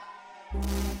Wait.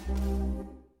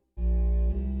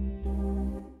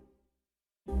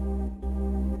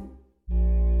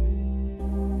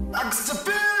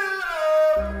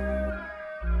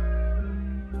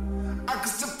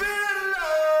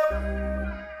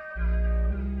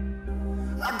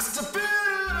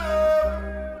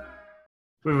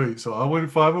 So I went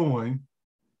 5-1.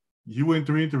 You went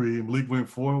 3-3, and Malik went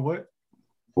 4 and what?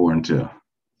 4-2.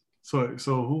 So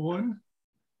who won?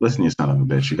 Listen, you son of a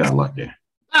bitch, you got lucky.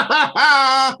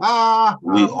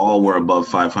 We all were above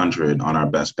 500 on our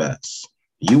best bets.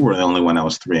 You were the only one that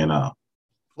was 3-0.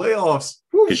 Playoffs.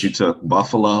 Because you took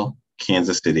Buffalo,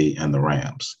 Kansas City, and the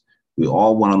Rams. We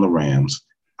all won on the Rams.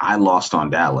 I lost on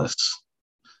Dallas.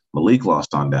 Malik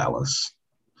lost on Dallas.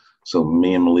 So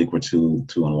me and Malik were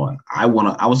 2-1. I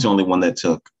was the only one that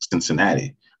took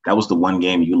Cincinnati. That was the one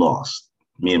game you lost.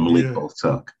 Me and Malik both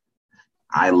took.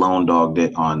 I lone dogged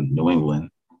it on New England,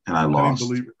 and I lost.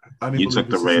 You took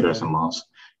the Raiders and lost.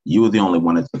 You were the only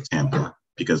one that took Tampa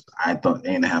because I thought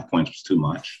 8.5 points was too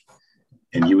much.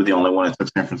 And you were the only one that took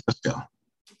San Francisco.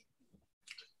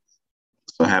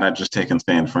 So had I just taken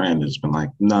San Fran, it's been like,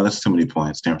 no, that's too many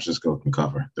points. San Francisco can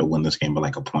cover. They'll win this game by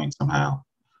like a point somehow.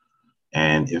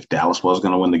 And if Dallas was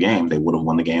going to win the game, they would have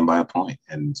won the game by a point,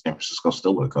 and San Francisco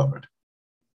still would have covered.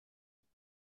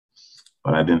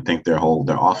 But I didn't think their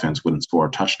offense wouldn't score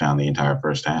a touchdown the entire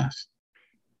first half.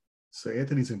 So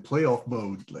Anthony's in playoff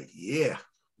mode. Like, yeah.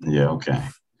 Yeah, okay.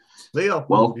 Playoff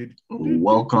mode.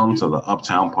 Welcome to the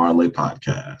Uptown Parlay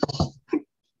Podcast.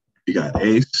 You got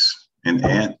Ace and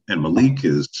Ant, and Malik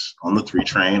is on the 3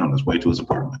 train on his way to his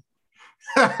apartment.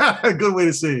 Good way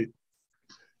to say it.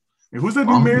 And who's that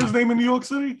new mayor's name in New York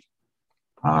City?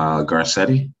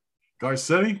 Garcetti.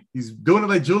 Garcetti? He's doing it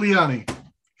like Giuliani.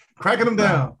 Cracking him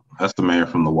down. That's the mayor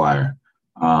from The Wire.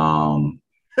 Oh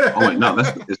wait, no,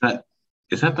 is that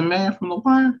the mayor from The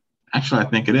Wire? Actually, I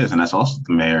think it is, and that's also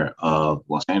the mayor of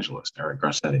Los Angeles, Eric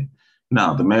Garcetti.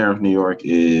 No, the mayor of New York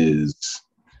is.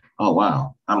 Oh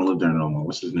wow, I don't live there no more.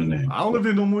 What's his new name? I don't live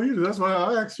there no more either. That's why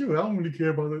I asked you. I don't really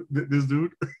care about this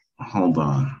dude. Hold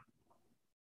on.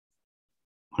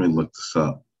 Let me look this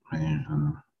up.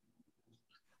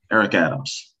 Eric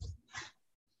Adams.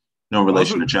 No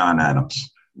relation to John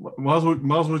Adams. Might as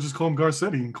well just call him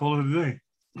Garcetti and call it a day.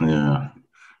 Yeah.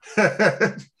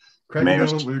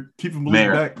 Keep him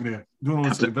back there, doing all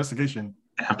this investigation.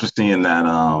 After seeing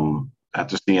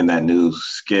that new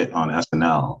skit on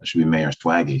SNL, it should be Mayor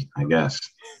Swaggy, I guess.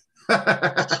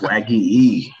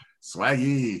 Swaggy.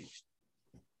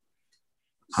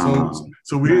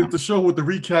 So we're at the show with the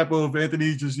recap of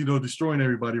Anthony just destroying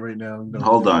everybody right now.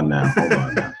 Hold on now.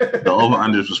 The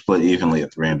over-unders were split evenly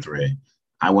at 3-3.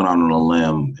 I went on a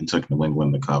limb and took New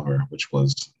England to cover, which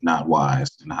was not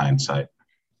wise in hindsight.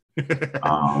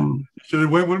 Should have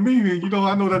went with me.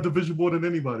 I know that division more than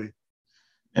anybody.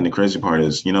 And the crazy part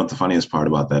is, the funniest part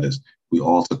about that is we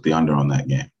all took the under on that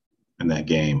game, and that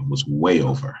game was way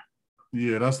over.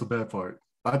 Yeah, that's the bad part.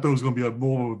 I thought it was going to be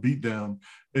more of a beatdown,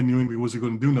 and New England wasn't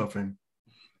going to do nothing.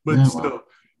 But still,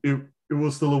 it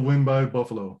was still a win by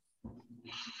Buffalo.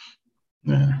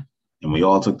 Yeah. And we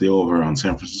all took the over on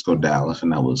San Francisco, Dallas,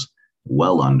 and that was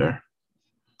well under.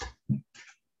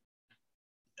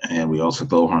 And we also took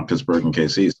the over on Pittsburgh and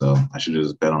KC, so I should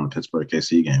just bet on the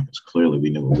Pittsburgh-KC game because clearly we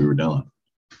knew what we were doing.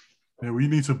 And we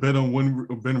need to bet on when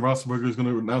Ben Roethlisberger is going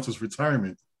to announce his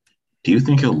retirement. Do you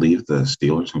think he'll leave the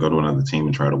Steelers and go to another team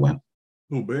and try to win?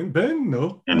 Oh, Ben,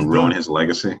 no. And ruin his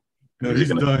legacy? No, he's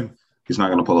done. He's not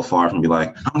going to pull a Favre and be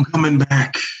like, I'm coming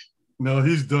back. No,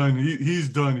 he's done. He's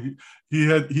done. He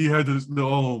had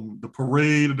the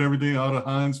parade and everything out of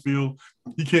Heinz Field.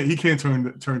 He can't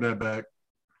turn that back.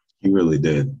 He really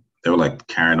did. They were like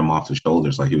carrying him off the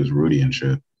shoulders like he was Rudy and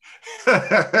shit.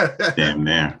 Damn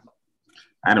near.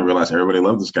 I didn't realize everybody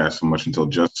loved this guy so much until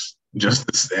just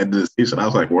the end of the season. I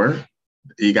was like, "Word,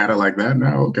 you got it like that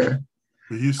now? Okay."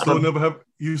 But you still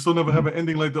never have an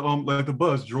ending like the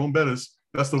Buzz, Jerome Bettis.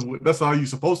 That's how you're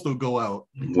supposed to go out.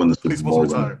 When the Super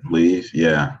Bowl leave,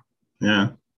 yeah.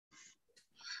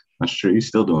 That's true. He's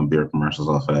still doing beer commercials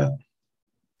off of that.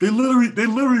 They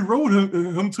literally rode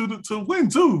him to win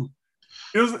too.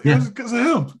 It was because of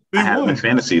him. I had him in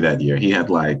fantasy that year. He had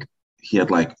like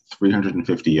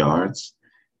 350 yards,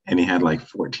 and he had like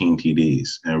 14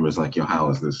 TDs. And it was like, yo, how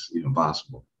is this even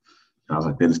possible? And I was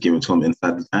like, they just give it to him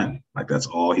inside the 10. Like that's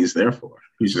all he's there for.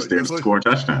 He's just there to score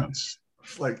touchdowns.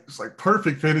 It's like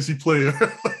perfect fantasy player.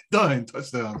 Done.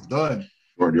 Touchdowns. Done.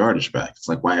 Or yardage back. It's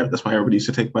like that's why everybody used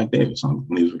to take Mike Davis when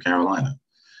he was with Carolina.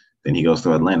 Then he goes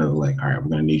to Atlanta. They're like, all right, we're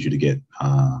going to need you to get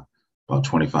about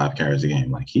 25 carries a game.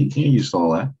 Like he used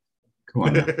all that. Come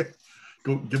on.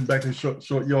 Go get back to short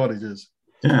yardages.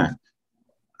 Yeah.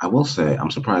 I will say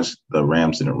I'm surprised the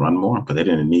Rams didn't run more, but they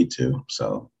didn't need to.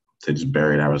 So they just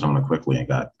buried Arizona quickly and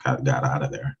got out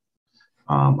of there.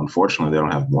 Unfortunately, they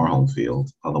don't have more home field.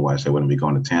 Otherwise, they wouldn't be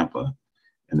going to Tampa,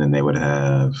 and then they would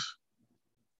have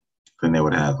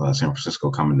San Francisco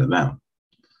coming to them,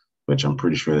 which I'm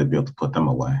pretty sure they'd be able to put them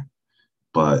away.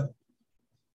 But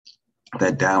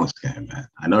that Dallas game, man,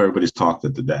 I know everybody's talked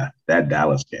at that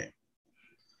Dallas game.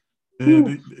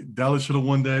 Yeah, Dallas should have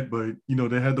won that, but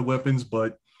they had the weapons,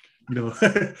 but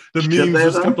the Should memes they,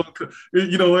 just though? kept on.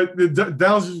 You know what?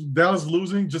 Dallas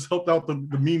losing just helped out the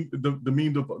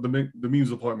memes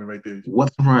department right there.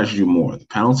 What surprised you more, the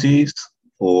penalties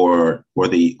or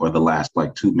the last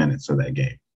like 2 minutes of that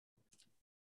game?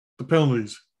 The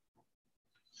penalties.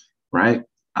 Right?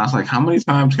 I was like, how many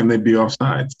times can they be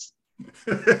offsides?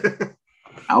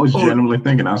 I was genuinely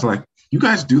thinking, I was like, you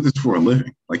guys do this for a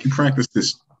living. Like, you practice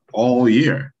this all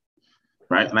year,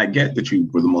 right? And I get that you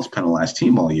were the most penalized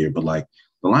team all year, but like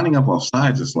the lining up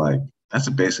offsides is like, that's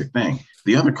a basic thing.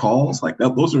 The other calls, like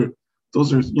that, those are up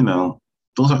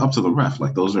to the ref.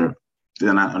 Like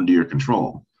they're not under your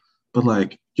control. But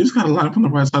like, you just got to line up on the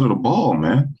right side of the ball,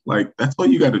 man. Like, that's all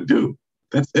you got to do.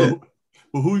 That's it.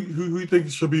 Well, who you think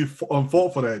should be on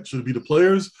fault for that? Should it be the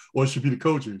players or it should be the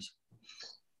coaches?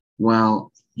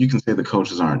 Well, you can say the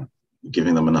coaches aren't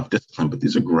giving them enough discipline, but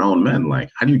these are grown men.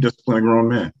 Like, how do you discipline a grown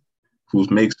man who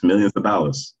makes millions of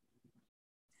dollars?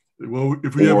 Well,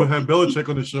 if we ever have Belichick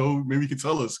on the show, maybe he can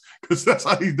tell us, because that's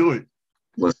how he do it.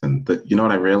 Listen, you know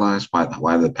what I realized?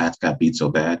 Why the Pats got beat so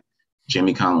bad?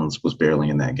 Jimmy Collins was barely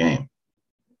in that game.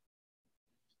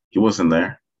 He wasn't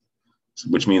there,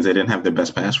 which means they didn't have their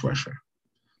best pass rusher,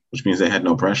 which means they had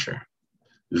no pressure.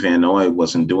 Van Noy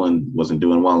wasn't doing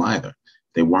well either.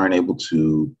 They weren't able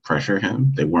to pressure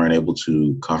him. They weren't able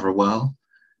to cover well,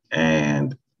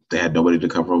 and they had nobody to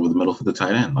cover over the middle for the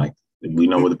tight end. Like, we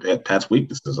know where the Pats'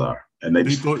 weaknesses are, and they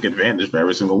just took advantage of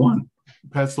every single one.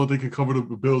 Pats thought they could cover the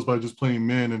Bills by just playing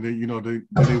man, and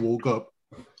they woke up.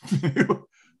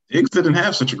 Diggs didn't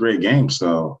have such a great game,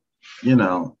 so I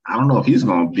don't know if he's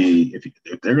going to be if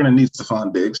they're going to need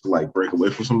Stephon Diggs to like break away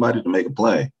from somebody to make a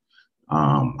play.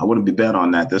 I wouldn't be bet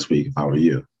on that this week if I were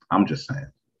you. I'm just saying.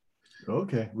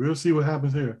 Okay, we'll see what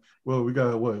happens here. Well, we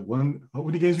got how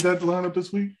many games we got to line up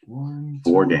this week?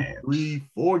 4 games.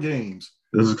 4 games.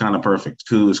 This is kind of perfect.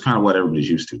 2 is kind of what everybody's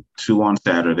used to. 2 on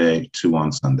Saturday, 2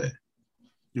 on Sunday.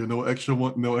 Yeah, no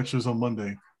extras on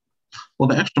Monday. Well,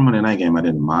 the extra Monday night game I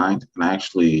didn't mind, and I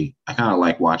kind of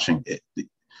like watching it.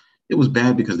 It was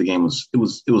bad because the game was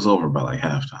over by like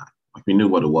halftime. Like, we knew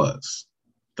what it was.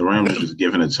 The Rams were just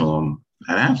giving it to them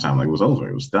at halftime. Like, it was over.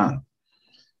 It was done.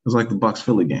 It was like the Bucs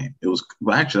Philly game. It was,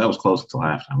 well, actually, that was close until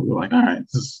halftime. We were like, all right,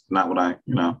 this is not what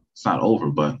it's not over,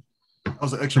 but that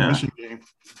was an exhibition game.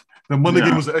 The Monday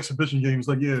game was an exhibition game. It's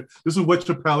like, yeah, this is wet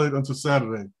your palate until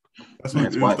Saturday. That's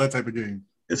what it was, that type of game.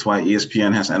 It's why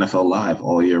ESPN has NFL Live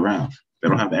all year round. They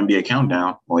don't have the NBA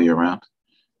countdown all year round.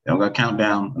 They don't got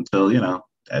countdown until,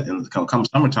 come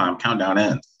summertime, countdown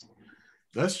ends.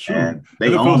 That's true. And they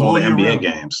NFL's own all the NBA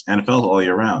games. NFL's all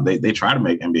year round. They try to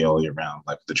make NBA all year round,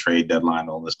 like the trade deadline,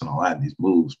 all this and all that, and these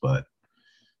moves. But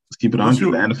let's keep it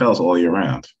 100. The NFL's all year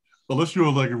round. Unless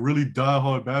you're like a really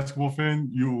diehard basketball fan,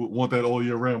 you want that all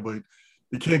year round. But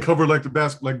you can't cover like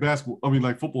basketball. I mean,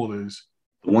 like football is.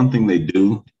 The one thing they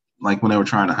do, like when they were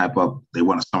trying to hype up, they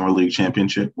won a summer league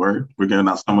championship. We're giving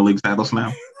out summer league titles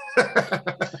now.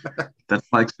 That's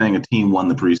like saying a team won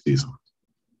the preseason.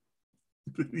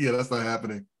 Yeah, that's not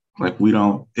happening. Like, we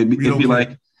don't. It'd be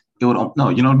like it would.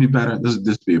 No, it'd be better. This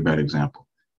would be a better example.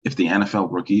 If the NFL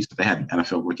rookies, if they had an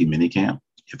NFL rookie minicamp,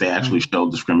 if they actually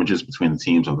showed the scrimmages between the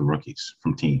teams of the rookies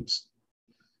from teams,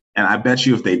 and I bet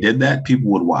you if they did that, people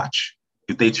would watch.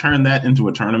 If they turned that into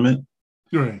a tournament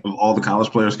of all the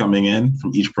college players coming in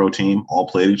from each pro team, all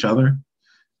played each other,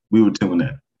 we would tune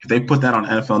in. If they put that on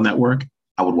NFL Network,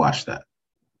 I would watch that.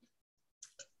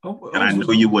 And I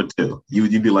know you would too.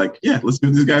 You'd be like, yeah, let's see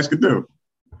what these guys could do.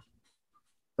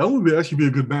 That would actually be a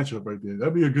good matchup right there.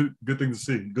 That'd be a good thing to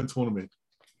see. Good tournament.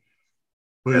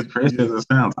 But as crazy as it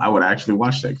sounds, I would actually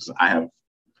watch that because I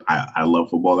love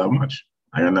football that much.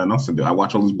 I got nothing else to do. I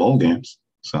watch all these bowl games.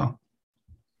 So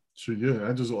sure,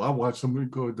 yeah. I watch some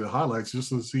of the highlights just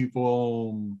to see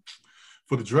for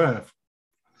the draft.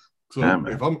 So yeah,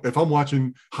 if I'm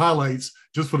watching highlights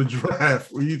just for the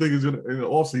draft, what do you think is in the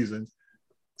off season?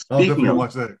 I'll definitely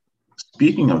watch that.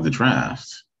 Speaking of the draft,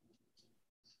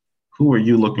 who are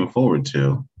you looking forward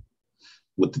to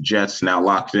with the Jets now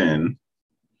locked in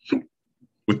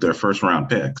with their first round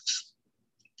picks?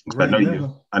 I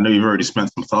know you've already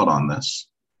spent some thought on this.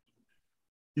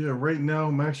 Yeah, right now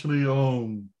I'm actually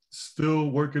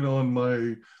still working on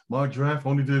my my draft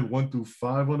only did 1 through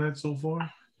 5 on that so far.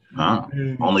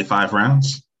 Only 5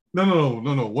 rounds? No.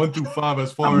 1 through 5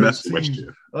 as far I'm as messing with teams.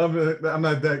 you. I'm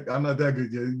not that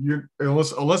good yet.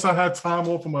 Unless I have time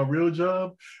off from my real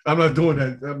job, I'm not doing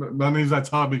that. My name's not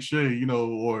Todd McShay,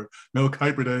 or Mel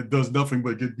Kiper that does nothing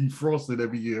but get defrosted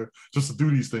every year just to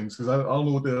do these things because I don't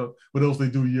know what else they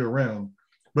do year round.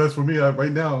 But as for me,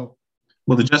 right now.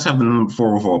 Well, the Jets have the number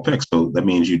 4 overall pick, so that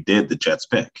means you did the Jets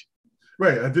pick.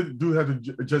 Right, I do have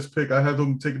the Jets pick. I had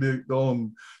them taking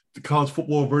the college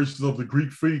football versions of the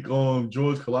Greek freak on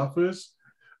George Kalafis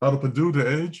out of Purdue, the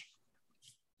edge.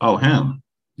 Oh, him.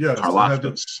 Yes,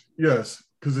 Karlaftis. Yes,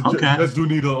 because the Jets do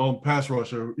need a pass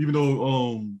rusher, even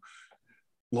though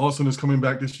Lawson is coming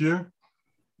back this year.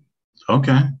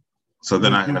 Okay, so they're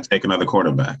not going to take another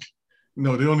quarterback.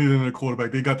 No, they don't need another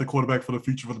quarterback. They got the quarterback for the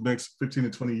future for the next 15 to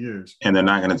 20 years. And they're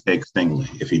not going to take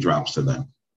Stingley if he drops to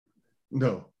them.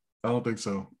 No, I don't think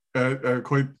so.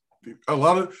 Quite a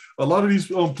lot of these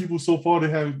people so far, they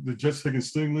have the Jets taking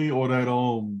Stingley or that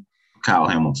Kyle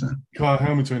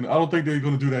Hamilton. I don't think they're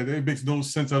going to do that. It makes no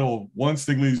sense at all. One,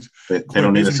 Stingley's they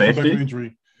don't need a safety.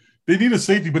 Injury. They need a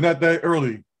safety, but not that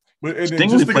early. But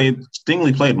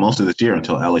Stingley played most of this year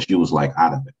until LSU was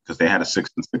out of it because they had a 6-6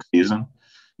 season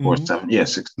or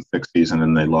 6-6 season,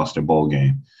 and they lost their bowl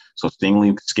game. So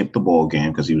Stingley skipped the bowl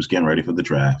game because he was getting ready for the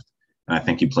draft. And I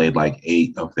think he played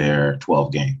 8 of their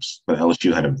 12 games. But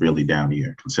LSU had a really down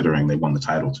year, considering they won the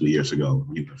title 2 years ago.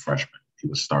 He was a freshman. He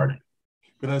was starting.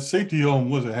 But that safety,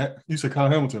 was it? You said Kyle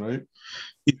Hamilton, right?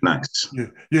 He's nice.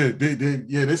 Yeah.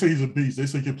 They say he's a beast. They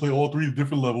say he can play all 3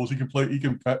 different levels. He can play. He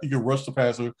can rush the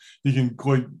passer. He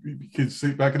can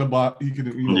sit back in the box. He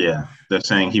can. Yeah, they're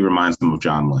saying he reminds them of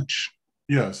John Lynch.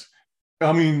 Yes,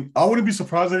 I mean I wouldn't be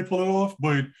surprised if they pull it off,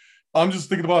 but I'm just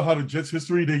thinking about how the Jets'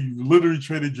 history. They literally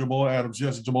traded Jamal Adams.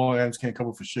 Yes, Jamal Adams can't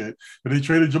cover for shit, but they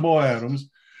traded Jamal Adams.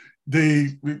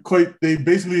 They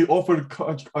basically offered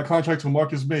a contract to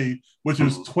Marcus May, which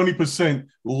is 20%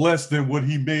 less than what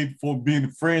he made for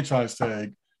being franchise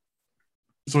tag.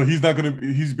 So he's not going to.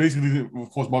 He's basically, of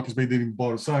course, Marcus May didn't even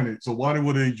bother to sign it. So why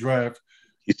would they draft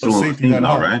a safety that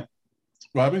high? Right?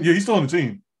 Robin, yeah, he's still on the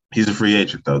team. He's a free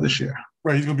agent though this year.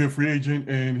 Right, he's going to be a free agent,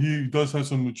 and he does have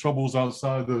some troubles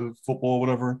outside the football,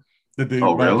 whatever that they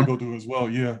might have to go through as well.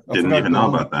 Yeah, didn't even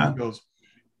know about that.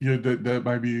 Yeah, that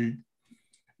might be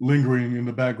lingering in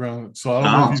the background. So I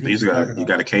don't know if you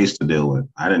got a case to deal with.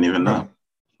 I didn't even know.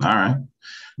 All right.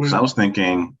 So I was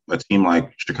thinking a team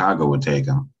like Chicago would take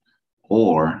him,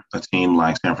 or a team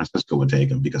like San Francisco would take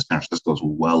him because San Francisco's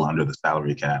well under the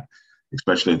salary cap,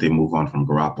 especially if they move on from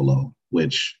Garoppolo,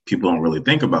 which people don't really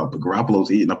think about. But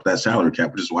Garoppolo's eating up that salary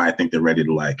cap, which is why I think they're ready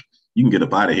to you can get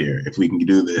up out of here if we can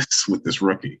do this with this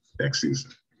rookie next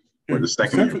season or the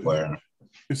second-year player.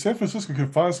 If San Francisco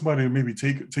can find somebody to maybe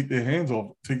take their hands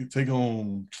off, take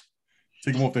them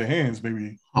off their hands,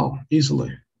 maybe. Oh,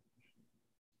 easily.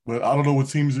 But I don't know what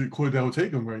teams that would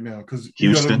take them right now because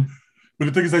Houston. But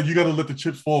the thing is that you got to let the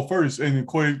chips fall first, and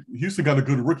Houston got a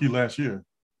good rookie last year.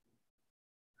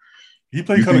 He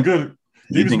played kind of good.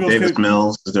 You think Davis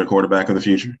Mills is their quarterback of the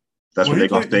future? That's what they're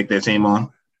going to stake their team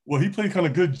on? Well, he played kind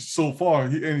of good so far,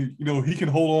 he can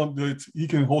hold on. He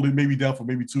can hold it maybe down for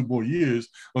maybe 2 more years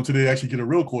until they actually get a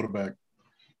real quarterback.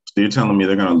 So you're telling me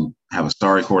they're going to have a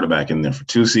starry quarterback in there for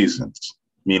 2 seasons?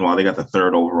 Meanwhile, they got the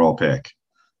 3rd overall pick,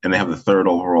 and they have the 3rd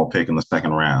overall pick in the 2nd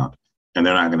round, and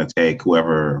they're not going to take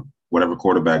whatever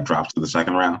quarterback drops to the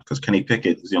 2nd round because Kenny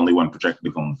Pickett is the only one projected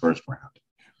to go in the 1st round.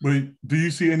 But do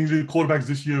you see any of the quarterbacks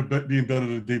this year being better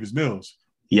than Davis Mills?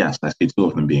 Yes, I see 2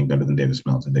 of them being better than Davis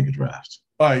Mills in bigger drafts.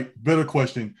 All right, better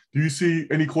question. Do you see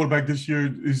any quarterback this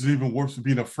year is even worse than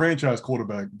being a franchise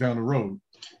quarterback down the road?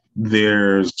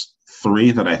 There's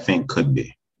 3 that I think could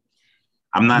be.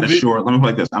 I'm not as sure. Let me put it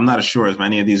like this. I'm not as sure as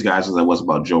many of these guys as I was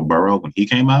about Joe Burrow when he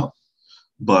came out.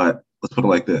 But let's put it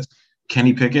like this.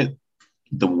 Kenny Pickett,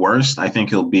 the worst I think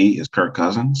he'll be is Kirk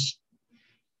Cousins.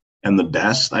 And the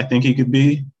best I think he could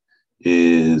be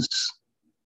is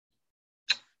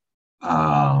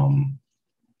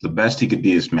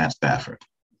Matt Stafford.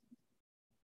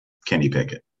 Kenny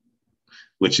Pickett,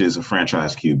 which is a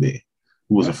franchise QB,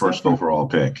 who was a 1st overall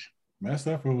pick. Matt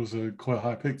Stafford was a quite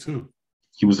high pick too.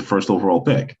 He was the 1st overall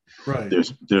pick. Right.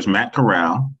 There's Matt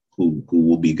Corral, who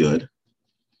will be good.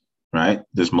 Right.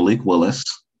 There's Malik Willis,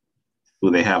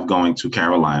 who they have going to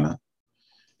Carolina.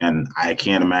 And I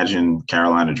can't imagine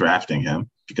Carolina drafting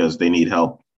him because they need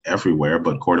help everywhere,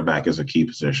 but quarterback is a key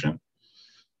position.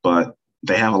 But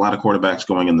they have a lot of quarterbacks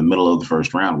going in the middle of the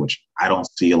 1st round, which I don't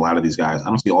see a lot of these guys. I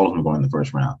don't see all of them going in the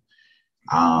 1st round.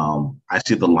 I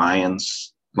see the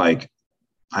Lions, I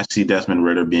see Desmond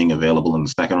Ridder being available in the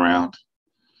 2nd round.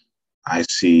 I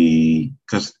see,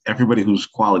 because everybody whose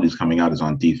quality is coming out is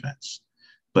on defense.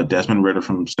 But Desmond Ridder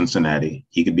from Cincinnati,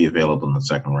 he could be available in the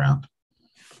second round.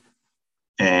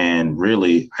 And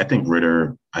really, I think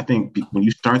when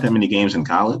you start that many games in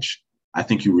college, I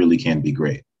think you really can be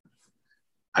great.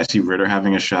 I see Ridder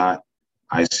having a shot.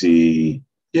 I see,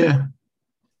 and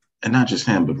not just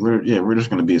him, but Ridder's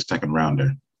going to be a second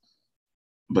rounder.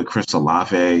 But Chris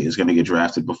Olave is going to get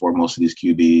drafted before most of these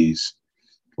QBs,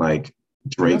 like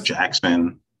Drake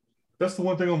Jackson. That's the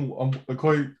one thing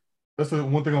that's the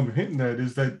one thing I'm hinting at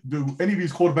is that do any of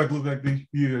these quarterbacks look like they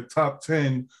be a top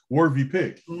 10 worthy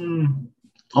pick?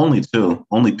 Only two.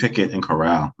 Only Pickett and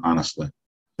Corral, honestly.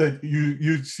 That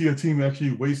you see a team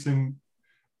actually wasting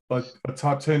a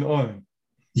top 10 on.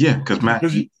 Yeah, because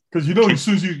as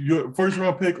soon as your first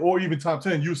round pick or even top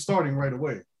 10, you're starting right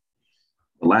away.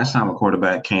 The last time a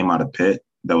quarterback came out of Pitt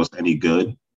that was any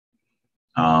good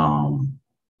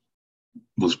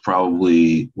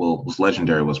was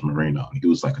legendary was Marino. He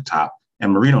was like a top,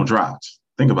 and Marino dropped.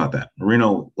 Think about that.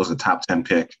 Marino was a top 10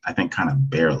 pick, I think kind of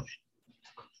barely,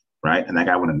 right? And that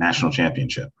guy won a national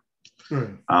championship.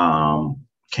 Right.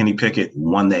 Kenny Pickett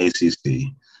won the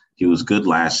ACC. He was good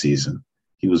last season.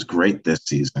 He was great this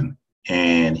season.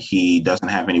 And he doesn't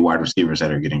have any wide receivers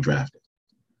that are getting drafted.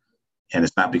 And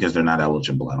it's not because they're not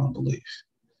eligible, I don't believe.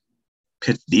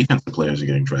 Pitt's defensive players are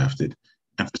getting drafted.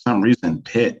 And for some reason,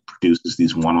 Pitt produces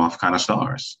these one-off kind of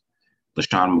stars.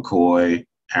 LaShawn McCoy,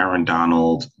 Aaron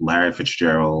Donald, Larry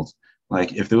Fitzgerald.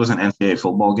 Like, if there was an NCAA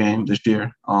football game this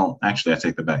year, I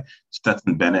take that back.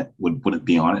 Stetson Bennett wouldn't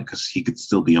be on it because he could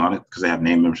still be on it because they have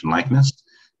name, image, and likeness.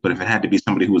 But if it had to be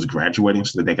somebody who was graduating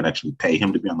so that they could actually pay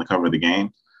him to be on the cover of the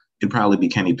game, it'd probably be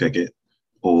Kenny Pickett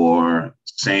or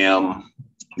Sam,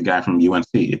 the guy from UNC.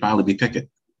 It'd probably be Pickett.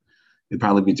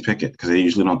 Because they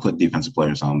usually don't put defensive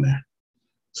players on there.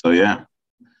 So, yeah,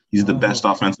 he's the best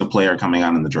offensive player coming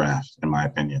out in the draft, in my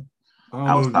opinion,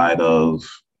 outside of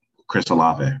Chris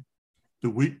Olave.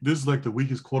 This is like the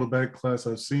weakest quarterback class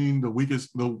I've seen. The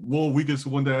more weakest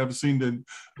one that I've seen than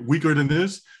weaker than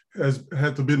this has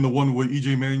had to been the one where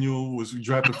EJ Manuel was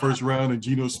drafted first round and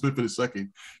Geno Smith in the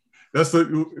second. That's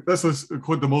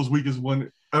the most weakest one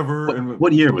ever.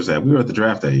 What year was that? We were at the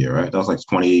draft that year, right? That was like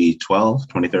 2012,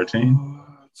 2013?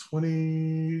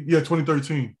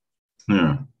 2013.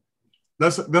 Yeah.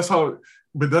 That's how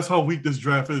weak this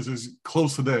draft is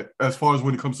close to that as far as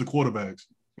when it comes to quarterbacks,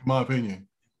 in my opinion.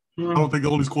 I don't think you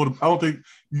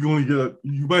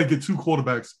might get two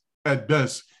quarterbacks at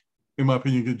best, in my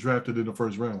opinion, get drafted in the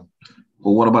first round.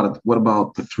 Well, what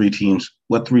about the three teams?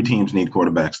 What three teams need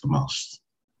quarterbacks the most?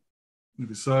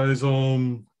 Besides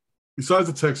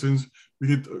the Texans,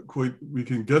 we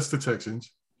can guess the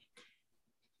Texans.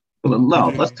 Well, no,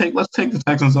 let's take the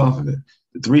Texans off of it.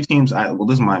 The three teams.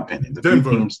 This is my opinion.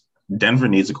 Denver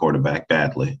needs a quarterback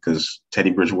badly because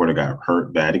Teddy Bridgewater got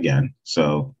hurt bad again.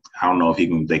 So I don't know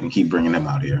if they can keep bringing him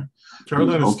out here.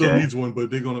 Carolina still needs one, but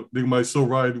they might still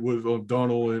ride with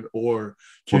Donald or.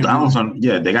 Well, Donald's on.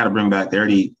 Yeah, they got to bring back. They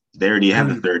already have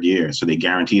the third year, so they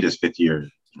guaranteed his fifth year,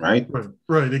 right?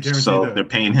 Right. They guaranteed so that. They're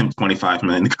paying him $25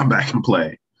 million to come back and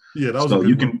play. Yeah, that was so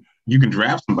you can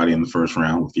draft somebody in the first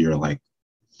round with your like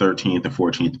 13th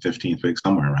or 14th or 15th pick,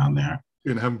 somewhere around there.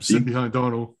 And have him sit behind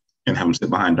Darnold.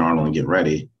 And get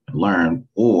ready and learn.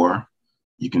 Or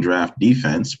you can draft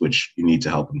defense, which you need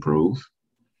to help improve.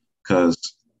 Because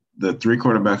the three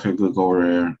quarterbacks that could go over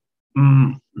there,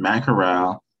 Matt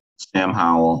Corral, Sam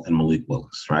Howell, and Malik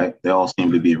Willis, right? They all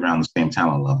seem to be around the same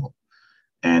talent level.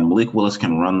 And Malik Willis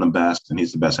can run the best, and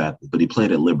he's the best athlete, but he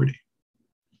played at Liberty.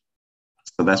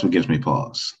 So that's what gives me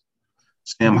pause.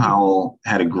 Sam Howell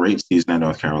had a great season at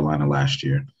North Carolina last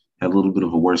year. Had a little bit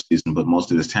of a worse season, but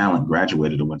most of his talent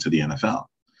graduated and went to the NFL,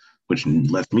 which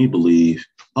lets me believe,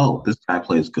 this guy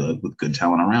plays good with good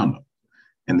talent around him.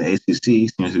 And the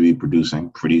ACC seems to be producing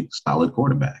pretty solid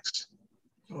quarterbacks.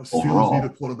 Steelers need a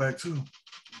quarterback too.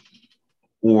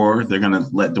 Or they're going to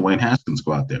let Dwayne Haskins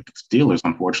go out there. The Steelers,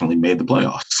 unfortunately, made the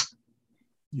playoffs.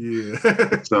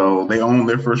 Yeah. So they own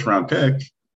their first round pick,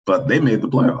 but they made the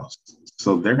playoffs.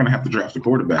 So they're going to have to draft a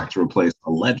quarterback to replace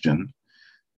a legend.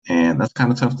 And that's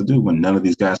kind of tough to do when none of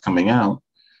these guys coming out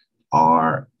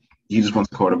he just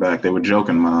wants a quarterback. They were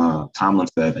joking. Tomlin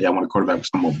said, I want a quarterback with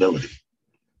some mobility.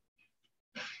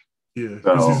 Yeah,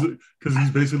 because he's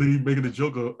basically making a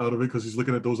joke out of it because he's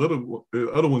looking at those other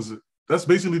ones. That's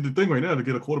basically the thing right now, to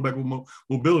get a quarterback with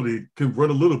mobility, can run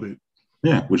a little bit.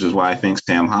 Yeah, which is why I think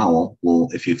Sam Howell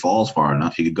if he falls far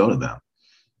enough, he could go to them.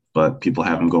 But people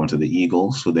have him going to the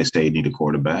Eagles, who they say need a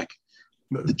quarterback.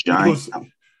 The Giants,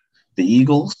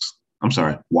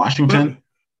 Washington,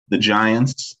 the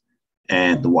Giants,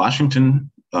 and the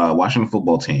Washington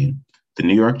football team the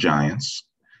New York Giants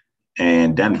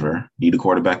and Denver need a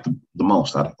quarterback the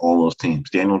most out of all those teams.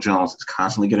 Daniel Jones is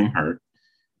constantly getting hurt,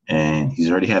 and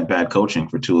he's already had bad coaching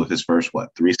for 2 of his first,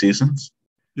 3 seasons?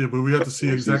 Yeah, but we have to see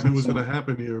exactly what's going to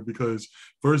happen here, because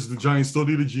first the Giants still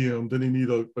need a GM, then they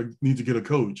need to get a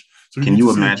coach. So can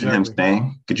you imagine him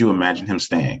staying? Could you imagine him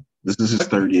staying? This is his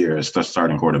 3rd year as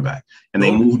starting quarterback, and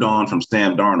they moved on from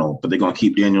Sam Darnold, but they're going to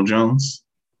keep Daniel Jones?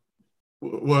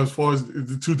 Well, as far as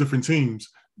the 2 different teams,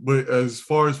 but as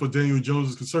far as for Daniel Jones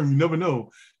is concerned, you never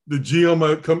know. The GM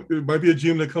might be a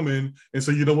GM that come in and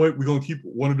say, you know what, we're gonna keep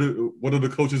one of the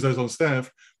coaches that's on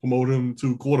staff, promote him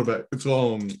to quarterback, to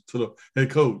the head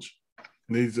coach,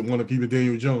 and they want to keep it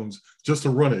Daniel Jones just to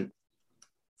run it.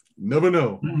 Never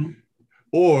know. Mm-hmm.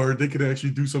 Or they could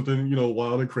actually do something,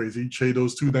 wild and crazy, trade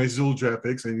those 2 nice little draft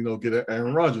picks, and get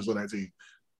Aaron Rodgers on that team.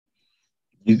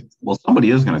 Well,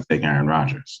 somebody is going to take Aaron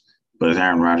Rodgers, but is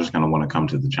Aaron Rodgers going to want to come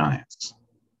to the Giants?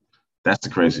 That's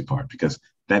the crazy part, because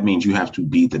that means you have to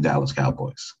beat the Dallas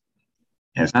Cowboys.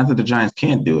 And it's not that the Giants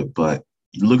can't do it, but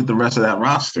you look at the rest of that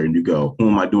roster and you go, who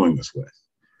am I doing this with?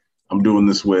 I'm doing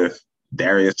this with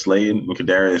Darius Slade and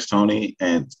Kadarius Toney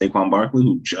and Saquon Barkley,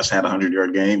 who just had a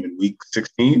 100-yard game in week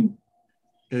 16.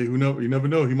 Hey, you never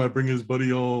know. He might bring his buddy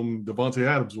Devontae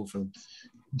Adams with him.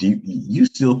 Do you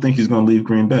still think he's going to leave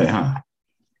Green Bay, huh?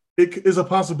 It is a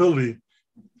possibility.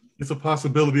 It's a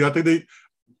possibility. I think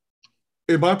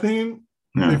in my opinion,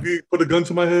 if you put a gun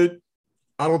to my head,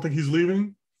 I don't think he's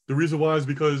leaving. The reason why is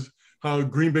because how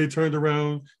Green Bay turned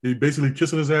around. They're basically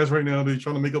kissing his ass right now. They're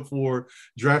trying to make up for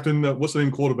drafting what's the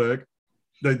name quarterback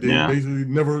that they basically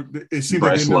never. It seems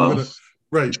like they're never gonna.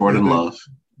 Right,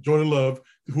 Jordan Love,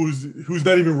 who's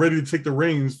not even ready to take the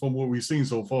reins from what we've seen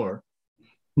so far.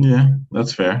 Yeah,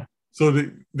 that's fair. So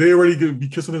they already gonna be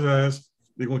kissing his ass.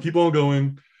 They're gonna keep on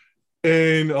going,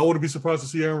 and I wouldn't be surprised to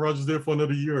see Aaron Rodgers there for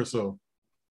another year or so.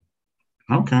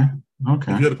 Okay. If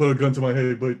you had to put a gun to my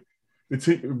head, but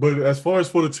as far as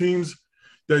for the teams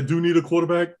that do need a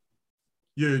quarterback,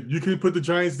 yeah, you can put the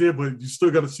Giants there, but you still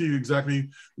got to see exactly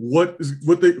who's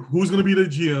going to be their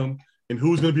GM and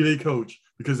who's going to be their coach,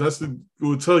 because it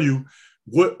will tell you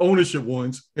what ownership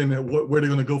wants and where they're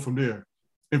going to go from there.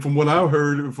 And from what I've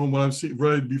heard and from what I've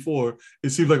read before, it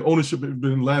seems like ownership has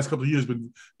been the last couple of years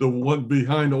been the one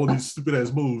behind all these stupid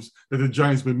ass moves that the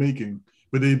Giants been making,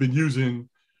 but they've been using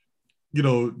the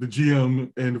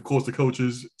GM and, of course, the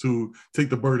coaches to take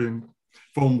the burden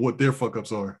from what their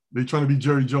fuck-ups are. They're trying to be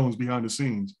Jerry Jones behind the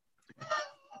scenes.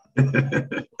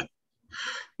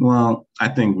 Well, I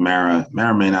think Mara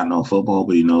may not know football,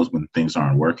 but he knows when things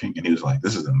aren't working. And he was like,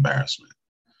 this is an embarrassment.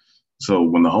 So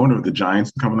when the owner of the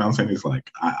Giants is coming out and saying, he's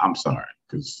like, I'm sorry,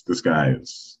 because this guy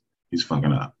he's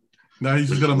fucking up. Now he's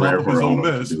just going to mop up his own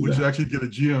mess, which is actually get a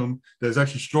GM that's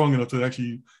actually strong enough to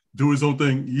actually do his own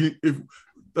thing.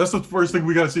 That's the first thing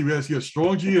we got to see. We got to see a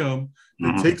strong GM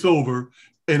that takes over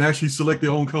and actually select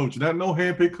their own coach. Not no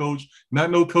handpicked coach,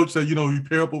 not no coach that, you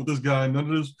pair up with this guy,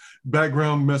 none of this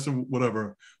background mess or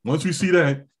whatever. Once we see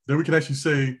that, then we can actually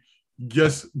say,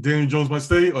 yes, Daniel Jones might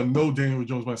stay, or no, Daniel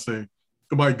Jones might stay.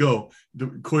 It might go.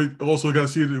 Also got to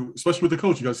see it, especially with the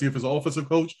coach. You got to see if it's an offensive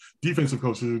coach, defensive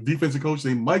coach. If it's a defensive coach,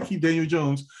 they might keep Daniel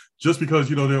Jones just because,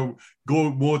 they'll go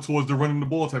more towards the running the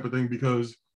ball type of thing,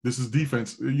 because this is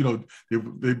defense.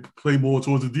 They play more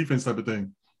towards the defense type of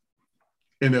thing.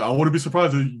 And I wouldn't be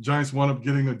surprised if the Giants wound up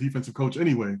getting a defensive coach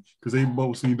anyway, because they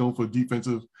mostly known for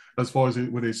defensive as far as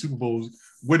when they Super Bowl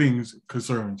winnings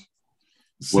concerned.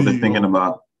 Well, they're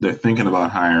thinking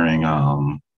about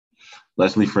hiring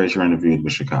Leslie Frazier interviewed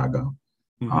with Chicago.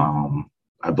 Mm-hmm.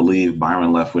 I believe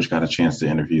Byron Leftwich got a chance to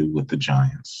interview with the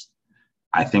Giants.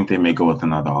 I think they may go with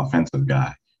another offensive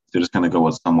guy. They're just going to go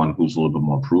with someone who's a little bit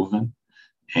more proven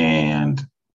and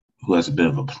who has a bit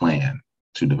of a plan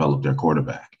to develop their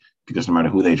quarterback. Because no matter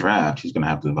who they draft, he's going to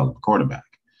have to develop a quarterback,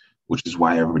 which is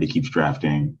why everybody keeps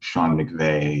drafting Sean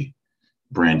McVay,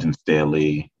 Brandon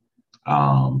Staley,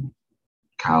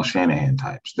 Kyle Shanahan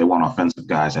types. They want offensive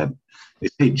guys that they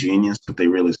say genius, but they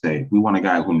really say, we want a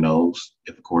guy who knows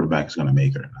if the quarterback is going to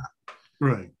make it or not.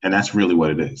 Right. And that's really what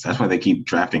it is. That's why they keep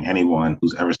drafting anyone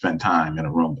who's ever spent time in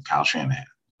a room with Kyle Shanahan,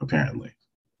 apparently.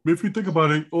 But if you think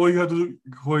about it, all you have to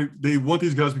do, they want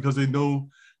these guys because they know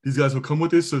these guys will come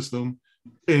with their system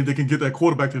and they can get that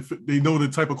quarterback to fit. They know the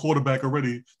type of quarterback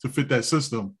already to fit that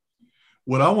system.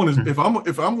 What I want is, if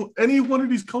I'm any one of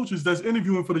these coaches that's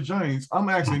interviewing for the Giants, I'm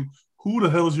asking, who the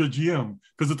hell is your GM?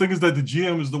 Because the thing is that the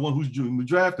GM is the one who's doing the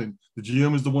drafting. The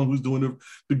GM is the one who's doing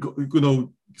the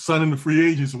signing the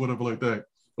free agents or whatever like that.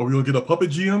 Are we gonna get a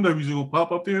puppet GM that we're gonna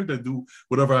pop up there that do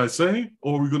whatever I say,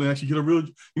 or are we gonna actually get a real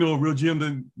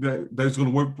GM that's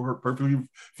gonna work perfectly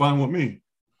fine with me?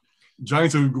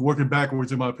 Giants are working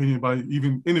backwards, in my opinion, by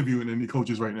even interviewing any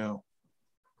coaches right now.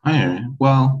 I hear you.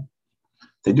 Well,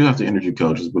 they do have to interview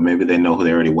coaches, but maybe they know who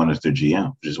they already want as their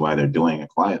GM, which is why they're doing it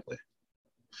quietly.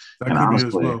 That And could be as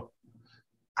honestly, well.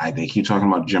 they keep talking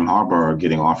about Jim Harbaugh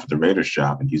getting offered the Raiders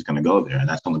job, and he's going to go there. And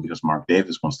that's only because Mark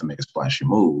Davis wants to make a splashy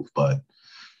move. But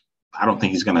I don't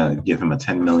think he's going to give him a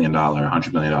 $10 million,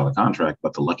 $100 million contract.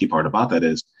 But the lucky part about that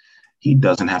is he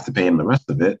doesn't have to pay him the rest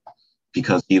of it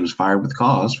because he was fired with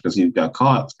cause because he got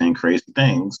caught saying crazy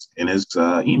things in his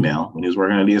email when he was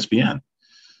working at ESPN.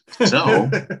 So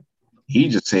he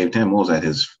just saved him. What was that,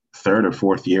 his third or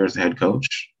fourth year as the head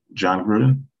coach, John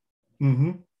Gruden?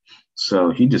 Mm-hmm.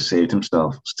 So he just saved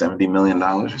himself $70 million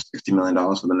or $60 million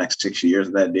for the next 6 years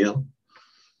of that deal.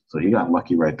 So he got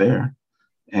lucky right there.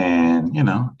 And,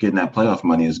 getting that playoff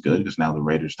money is good because now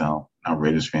Raiders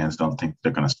fans don't think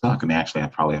they're going to suck. And they actually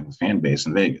probably have a fan base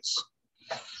in Vegas.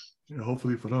 Yeah,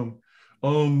 hopefully for them.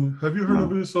 Have you heard of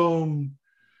this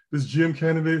GM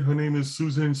candidate? Her name is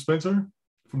Susan Spencer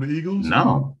from the Eagles.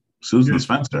 No, Susan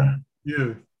Spencer.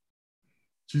 Yeah.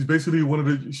 She's basically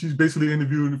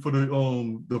interviewing for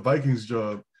the Vikings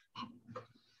job.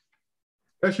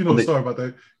 Actually, no, sorry about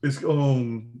that. It's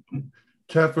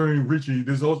Catherine Ritchie.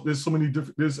 There's so many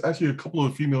different. There's actually a couple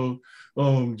of female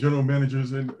general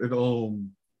managers and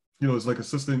it's like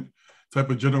assistant type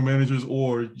of general managers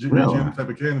or GM type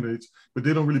of candidates, but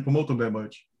they don't really promote them that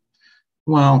much.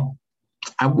 Well,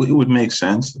 it would make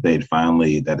sense that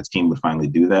that a team would finally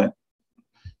do that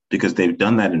because they've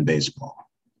done that in baseball.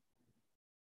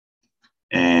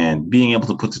 And being able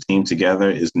to put the team together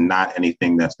is not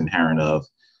anything that's inherent of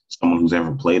someone who's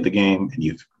ever played the game, and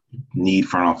you need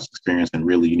front office experience, and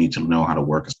really you need to know how to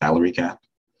work a salary cap,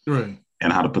 right,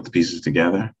 and how to put the pieces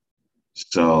together.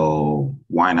 So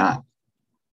why not?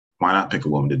 Why not pick a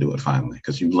woman to do it finally?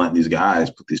 Because you've let these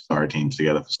guys put these star teams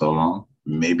together for so long.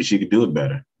 Maybe she could do it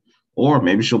better, or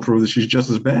maybe she'll prove that she's just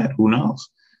as bad. Who knows?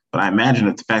 But I imagine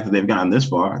that the fact that they've gotten this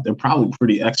far, they're probably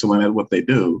pretty excellent at what they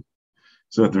do.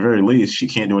 So at the very least, she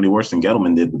can't do any worse than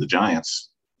Gettleman did with the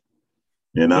Giants.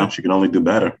 She can only do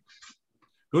better.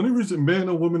 The only reason, man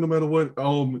or woman, no matter what,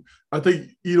 I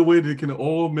think either way they can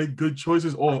all make good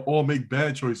choices or all make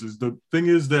bad choices. The thing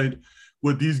is that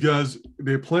with these guys,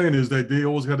 their plan is that they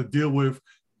always got to deal with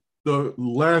the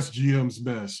last GM's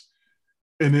mess.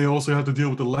 And they also have to deal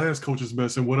with the last coach's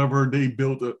mess and whatever they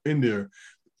built in there.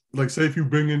 Like, say if you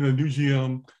bring in a new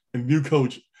GM and new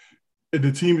coach, and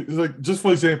the team is like, just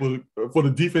for example, for the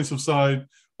defensive side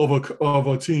of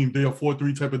a team, they are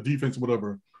 4-3 type of defense,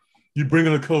 whatever. You bring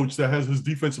in a coach that has his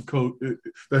defensive coordinator.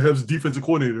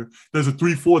 There's a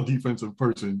 3-4 defensive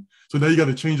person. So now you got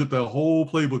to change up that whole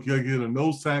playbook. You got to get a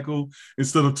nose tackle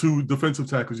instead of 2 defensive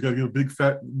tackles. You got to get a big,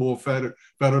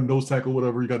 fatter nose tackle,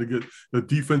 whatever. You got to get the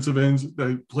defensive ends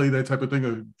that play that type of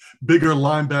thing, bigger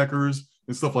linebackers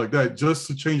and stuff like that, just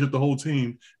to change up the whole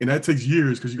team. And that takes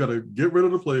years because you got to get rid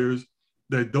of the players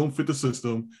that don't fit the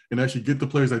system and actually get the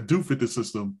players that do fit the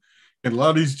system. And a lot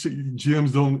of these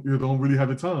GMs don't really have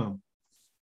the time.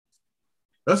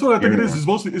 That's what I think it is.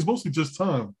 It's mostly just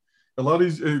time. A lot of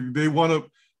these they wind up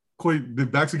their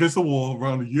backs against the wall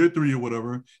around year 3 or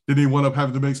whatever. Then they wind up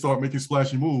having to start making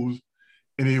splashy moves,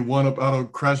 and they wind up out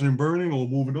of crashing and burning or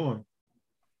moving on.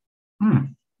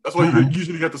 That's why you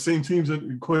usually got the same teams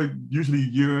usually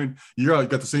year in year out. You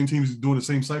got the same teams doing the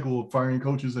same cycle of firing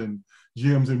coaches and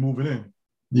GMs and moving in.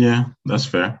 Yeah, that's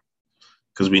fair.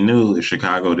 Because we knew if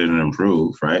Chicago didn't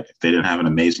improve, right? If they didn't have an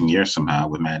amazing year somehow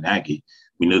with Matt Nagy,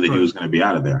 we knew that he was going to be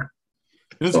out of there.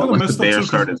 And it's kind of messed up. If the Bears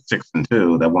started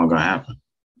 6-2, that wasn't going to happen.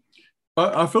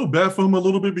 I felt bad for him a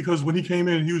little bit because when he came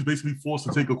in, he was basically forced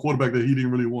to take a quarterback that he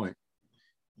didn't really want.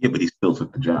 Yeah, but he still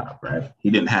took the job, right? He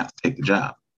didn't have to take the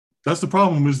job. That's the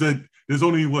problem, is that there's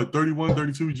only 31,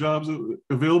 32 jobs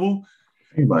available.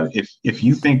 Anybody, if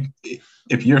you think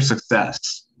if your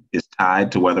success is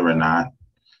tied to whether or not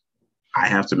I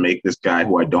have to make this guy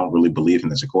who I don't really believe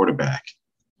in as a quarterback,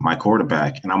 my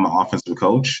quarterback, and I'm an offensive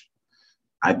coach,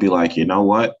 I'd be like, you know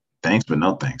what? Thanks, but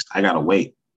no thanks. I got to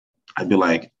wait. I'd be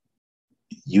like,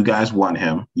 you guys want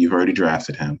him. You've already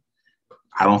drafted him.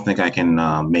 I don't think I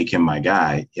can make him my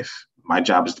guy. If my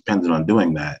job is dependent on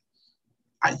doing that,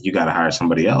 you got to hire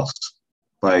somebody else.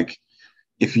 Like,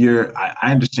 I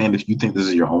understand if you think this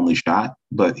is your only shot,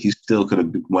 but he still could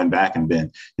have went back and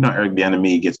been, Eric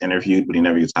Bieniemy gets interviewed, but he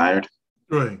never gets hired.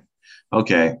 Right.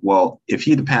 Okay. Well, if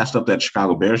he'd passed up that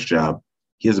Chicago Bears job,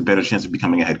 he has a better chance of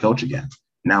becoming a head coach again.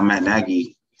 Now, Matt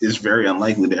Nagy is very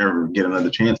unlikely to ever get another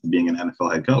chance of being an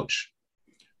NFL head coach.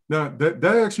 Now, that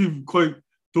actually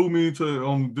threw me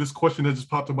into this question that just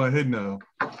popped in my head now.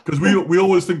 Because we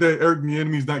always think that Eric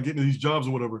Bieniemy is not getting these jobs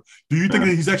or whatever. Do you think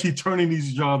that he's actually turning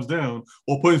these jobs down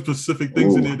or putting specific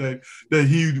things in there that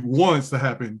he wants to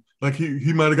happen? Like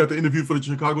he might have got the interview for the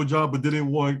Chicago job, but didn't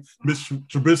want Mitch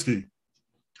Trubisky.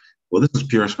 Well, this is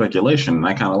pure speculation, and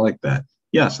I kind of like that.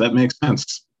 Yes, that makes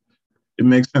sense. It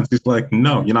makes sense. He's like,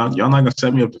 no, y'all not going to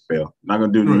set me up to fail. You're not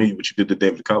going to do to me what you did to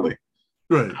David Culley.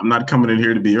 Right. I'm not coming in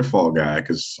here to be your fall guy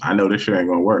because I know this shit ain't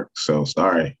going to work. So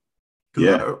sorry.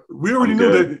 Yeah. We already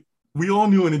knew that. We all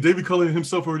knew, and David Culley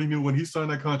himself already knew when he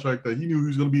signed that contract that he knew he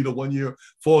was going to be the 1 year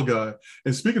fall guy.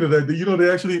 And speaking of that,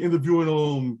 they're actually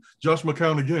interviewing Josh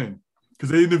McCown again because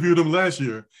they interviewed him last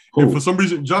year. Who? And for some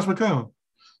reason, Josh McCown.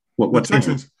 What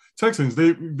Texans? Texans.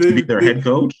 They their head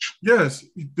coach. Yes,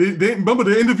 they remember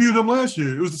they interviewed him last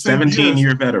year. It was the same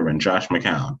 17-year veteran Josh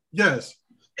McCown. Yes.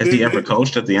 Has he ever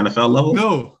coached at the NFL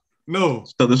level? No.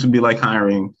 So this would be like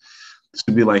hiring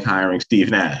Steve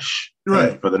Nash,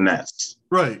 right, for the Nets,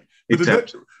 right?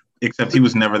 Except he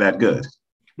was never that good.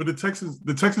 But the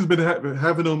Texans been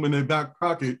having him in their back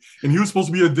pocket, and he was supposed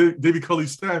to be a David Culley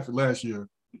staff last year.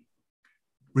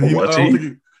 But I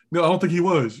don't think he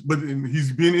was. But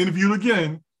he's being interviewed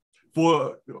again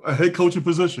for a head coaching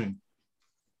position,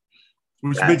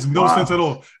 which makes no sense at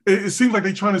all. It seems like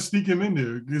they're trying to sneak him in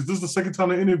there because this is the second time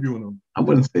they're interviewing him. I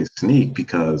wouldn't say sneak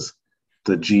because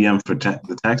the GM for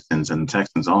the Texans and the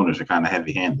Texans owners are kind of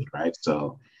heavy-handed, right?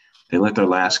 So they let their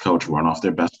last coach run off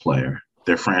their best player,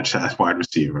 their franchise wide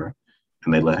receiver,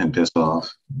 and they let him piss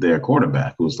off their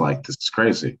quarterback, who was like, this is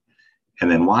crazy. And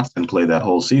then Watson played that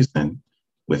whole season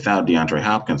without DeAndre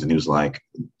Hopkins, and he was like,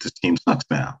 this team sucks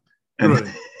now.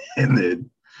 And then,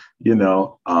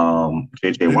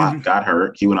 J.J. Watt got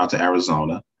hurt. He went out to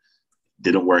Arizona.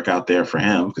 Didn't work out there for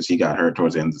him because he got hurt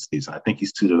towards the end of the season. I think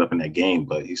he's suited up in that game,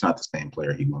 but he's not the same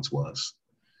player he once was.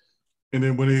 And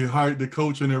then when they hired the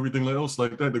coach and everything else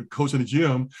like that, the coach and the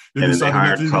GM, then they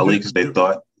hired Culley because they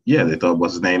thought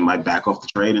what's his name might back off the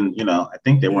trade. And, I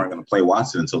think they weren't going to play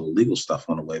Watson until the legal stuff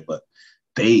went away. But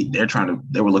they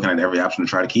were looking at every option to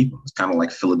try to keep him. It's kind of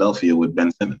like Philadelphia with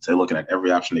Ben Simmons. They're looking at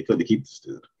every option they could to keep this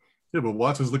dude. Yeah, but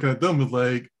Watson's looking at them as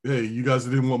like, hey, you guys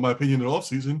didn't want my opinion in the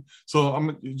offseason, so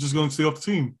I'm just going to stay off the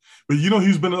team. But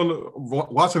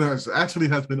Watson has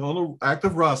been on the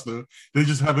active roster. They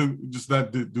just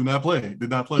did not play.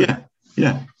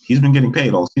 Yeah. He's been getting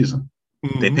paid all season.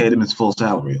 Mm-hmm. They paid him his full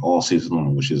salary all season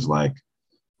long, which is like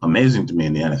amazing to me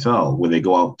in the NFL, where they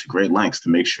go out to great lengths to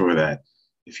make sure that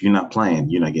if you're not playing,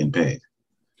 you're not getting paid.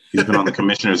 He's been on the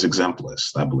commissioner's exempt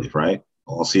list, I believe, right?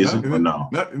 All season or no?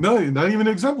 Not even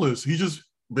exempt list. He just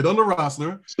been on the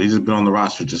roster. So he's just been on the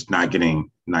roster, just not getting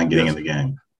in the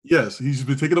game. Yes, he's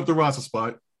been taking up the roster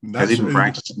spot. Has he been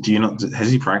practicing? Do you know?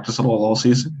 Has he practiced at all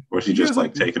season, or is he just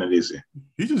taking it easy?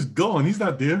 He's just gone. He's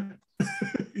not there.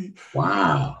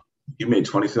 Wow, you made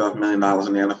 $25 million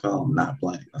in the NFL, not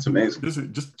playing. That's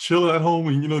amazing. Just chill at home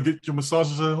and get your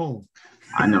massages at home.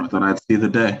 I never thought I'd see the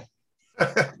day.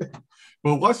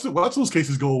 Well, watch those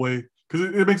cases go away.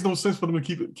 Because it makes no sense for them to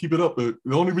keep it up. The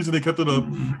only reason they kept it up,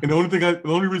 and the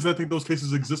only reason I think those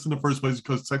cases exist in the first place is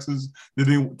because the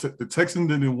Texans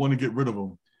didn't want to get rid of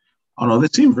them. Oh no, they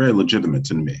seem very legitimate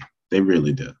to me. They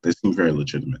really did. They seem very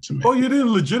legitimate to me. Oh yeah, they're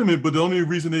legitimate, but the only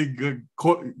reason they got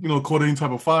caught any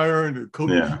type of fire and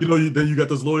then you got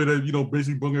this lawyer that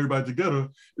basically brought everybody together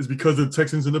is because the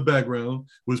Texans in the background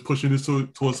was pushing this for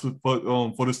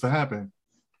this to happen.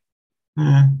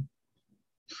 Yeah.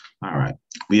 All right.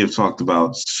 We have talked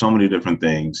about so many different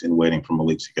things in waiting for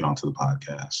Malik to get onto the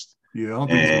podcast. Yeah, I don't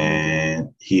think and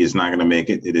he is not going to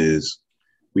make it.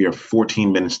 We are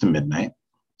 14 minutes to midnight.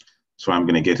 So I'm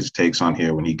going to get his takes on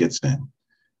here when he gets in.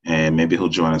 And maybe he'll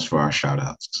join us for our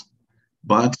shout-outs.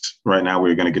 But right now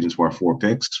we're going to get into our 4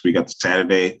 picks. We got the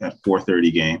Saturday at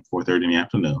 4:30 game, 4:30 in the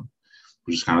afternoon,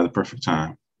 which is kind of the perfect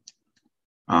time.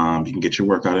 You can get your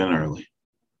workout in early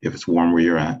if it's warm where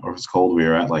you're at, or if it's cold where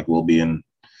you're at, like we'll be in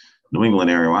New England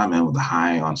area where I'm in, with the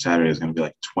high on Saturday is going to be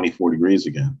like 24 degrees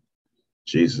again.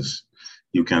 Jesus.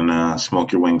 You can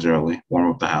smoke your wings early, warm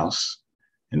up the house,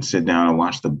 and sit down and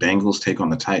watch the Bengals take on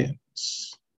the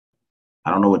Titans.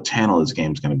 I don't know what channel this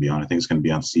game is going to be on. I think it's going to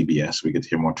be on CBS. We get to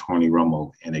hear more Tony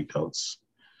Romo anecdotes.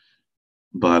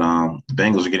 But the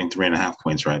Bengals are getting 3.5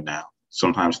 points right now,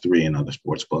 sometimes 3 in other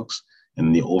sports books.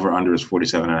 And the over-under is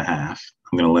 47.5.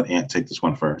 I'm going to let Ant take this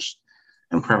one first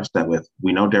and preface that with,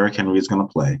 we know Derrick Henry is going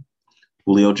to play.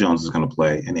 Julio Jones is going to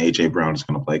play, and A.J. Brown is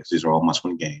going to play because these are all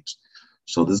must-win games.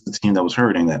 So this is the team that was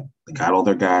hurting, that got all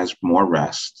their guys more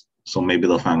rest, so maybe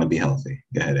they'll finally be healthy.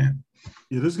 Go ahead, Ann.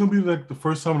 Yeah, this is going to be like the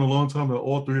first time in a long time that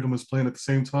all 3 of them is playing at the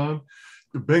same time.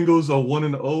 the Bengals are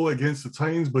 1-0 against the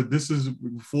Titans, but this is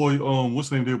before what's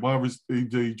the name?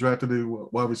 They drafted a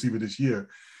wide receiver this year.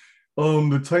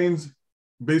 The Titans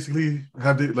basically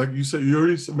have like you said, you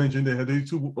already mentioned they had their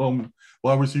two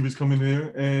wide receivers coming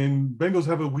there, and Bengals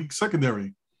have a weak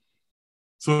secondary.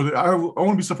 So I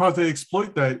won't be surprised they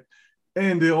exploit that.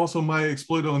 And they also might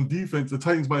exploit on defense. The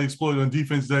Titans might exploit on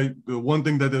defense that the one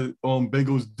thing that the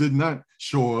Bengals did not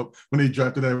show up when they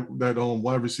drafted that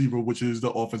wide receiver, which is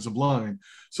the offensive line.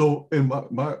 So in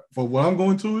my for what I'm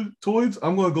going towards,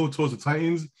 I'm going to go towards the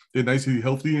Titans. They're nicely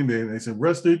healthy and they're nice and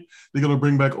rested. They're going to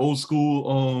bring back old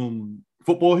school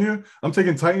football here. I'm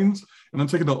taking Titans, and I'm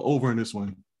taking the over in this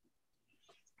one.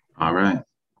 All right.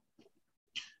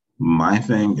 My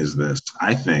thing is this.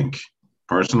 I think,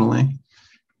 personally,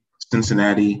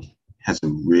 Cincinnati has a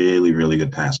really, really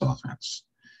good pass offense.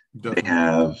 Definitely. They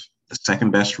have the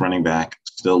second best running back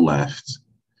still left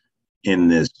in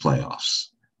this playoffs.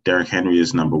 Derrick Henry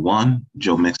is number one.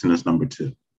 Joe Mixon is number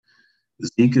two.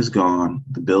 Zeke is gone.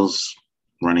 The Bills'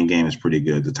 running game is pretty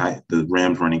good. The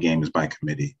Rams' running game is by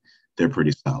committee. They're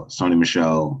pretty solid. Sony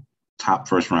Michel, top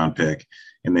first-round pick,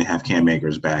 and they have Cam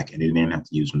Akers back, and they didn't have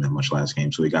to use him that much last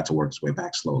game, so he got to work his way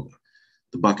back slowly.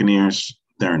 The Buccaneers,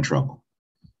 they're in trouble.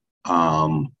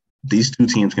 These two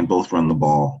teams can both run the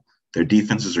ball. Their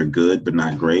defenses are good, but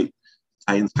not great.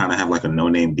 Titans kind of have like a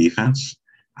no-name defense.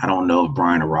 I don't know if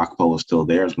Brian Orakpo is still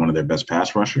there as one of their best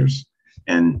pass rushers.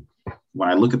 And when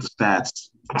I look at the stats,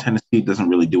 Tennessee doesn't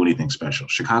really do anything special.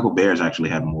 Chicago Bears actually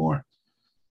had more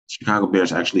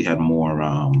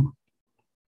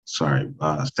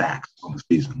sacks on the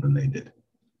season than they did,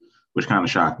 which kind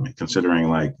of shocked me, considering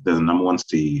like they're the number one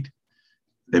seed.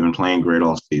 They've been playing great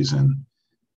all season.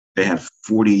 They had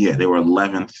 40. Yeah, they were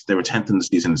 11th. They were 10th in the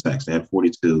season in sacks. They had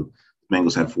 42. The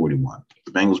Bengals had 41.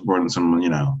 The Bengals brought in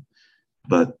some,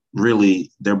 but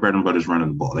really their bread and butter is running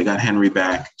the ball. They got Henry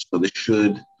back, so this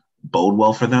should bode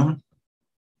well for them.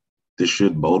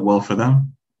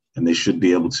 And they should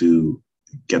be able to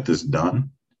get this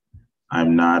done.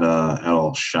 I'm not at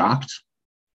all shocked,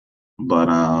 but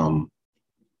I'm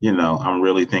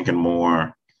really thinking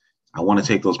more. I want to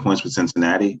take those points with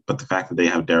Cincinnati, but the fact that they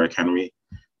have Derrick Henry,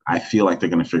 I feel like they're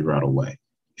going to figure out a way.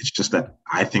 It's just that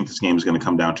I think this game is going to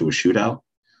come down to a shootout.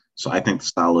 So I think the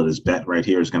solidest bet right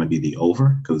here is going to be the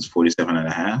over because it's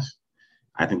 47.5.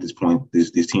 I think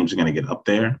these teams are going to get up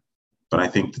there, but I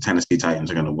think the Tennessee Titans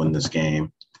are going to win this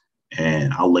game,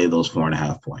 and I'll lay those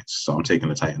 4.5 points. So I'm taking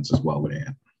the Titans as well with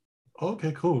Ann.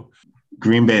 Okay, cool.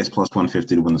 Green Bay is plus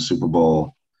 150 to win the Super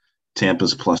Bowl.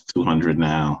 Tampa's plus 200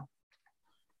 now.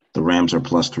 The Rams are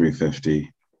plus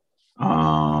 350.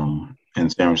 And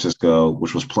San Francisco,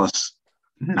 which was plus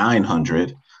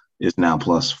 900, is now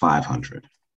plus 500.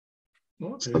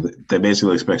 Okay. So they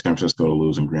basically expect San Francisco to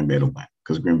lose and Green Bay to win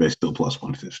because Green Bay is still plus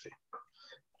 150.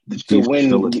 To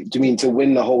win? Do you mean to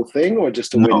win the whole thing or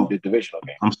just to win the divisional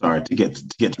game? I'm sorry, to get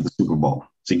to the Super Bowl.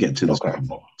 Super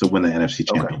Bowl, to win the NFC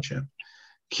Championship.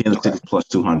 Okay. Kansas City is plus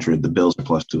 200. The Bills are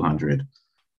plus 200.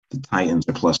 The Titans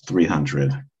are plus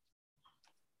 300.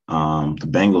 The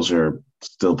Bengals are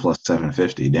still plus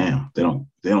 750. Damn, they don't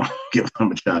give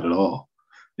them a shot at all.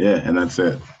 Yeah, and that's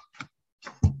it.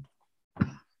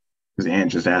 Because Ann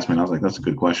just asked me, and I was like, that's a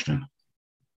good question.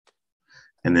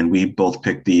 And then we both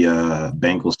picked the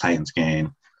Bengals-Titans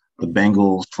game. The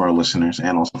Bengals, for our listeners,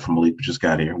 and also for Malik, who just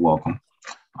got here, welcome,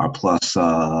 are plus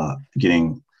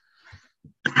getting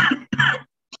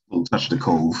we'll touch the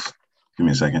cove. Give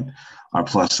me a second. Are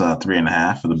plus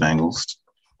 3.5 for the Bengals.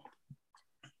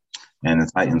 And the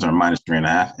Titans are minus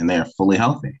 3.5, and they are fully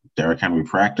healthy. Derrick Henry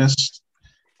practiced.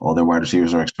 All their wide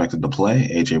receivers are expected to play.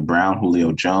 A.J. Brown,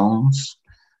 Julio Jones.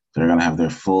 They're going to have their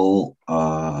full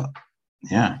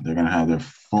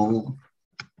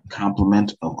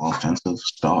complement of offensive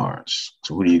stars.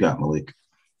 So who do you got, Malik?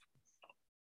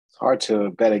 It's hard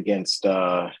to bet against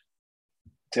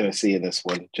Tennessee in this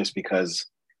one just because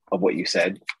of what you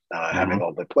said. Having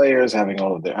all the players, having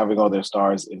all their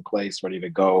stars in place, ready to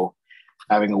go,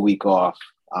 having a week off.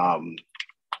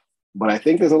 But I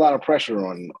think there's a lot of pressure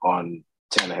on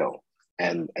Tannehill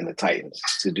and the Titans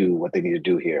to do what they need to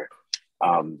do here.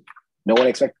 No one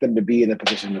expects them to be in the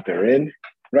position that they're in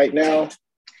right now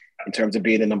in terms of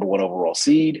being the number one overall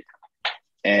seed.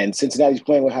 And Cincinnati's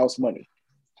playing with house money.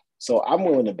 So I'm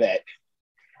willing to bet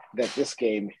that this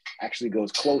game actually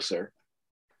goes closer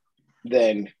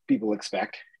than people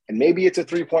expect. And maybe it's a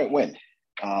 3-point win.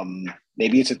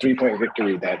 Maybe it's a 3-point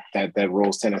victory that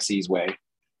rolls Tennessee's way.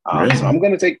 So I'm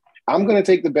going to take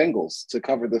the Bengals to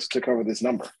cover this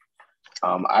number.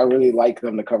 I really like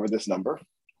them to cover this number.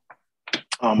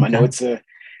 Okay.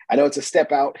 I know it's a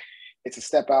step out it's a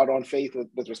step out on faith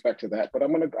with respect to that. But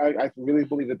I really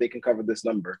believe that they can cover this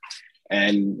number.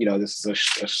 And, this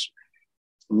is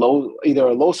either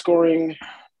a low scoring.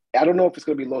 I don't know if it's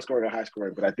going to be low scoring or high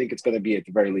scoring, but I think it's going to be at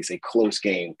the very least a close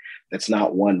game that's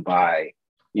not won by,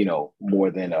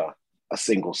 more than a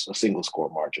single score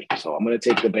margin. So I'm going to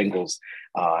take the Bengals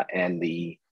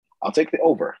I'll take the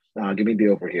over. Give me the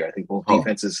over here. I think both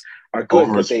defenses are good.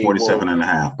 Over is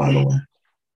 47.5, by the way.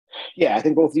 Yeah, I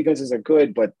think both defenses are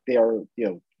good, but they are,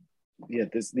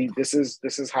 this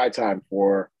is high time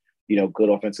for, good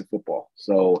offensive football.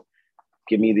 So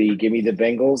give me the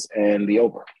Bengals and the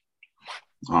over.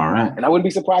 All right. And I wouldn't be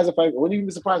surprised if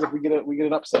we get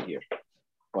an upset here.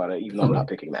 But even though I'm not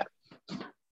picking that.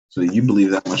 So you believe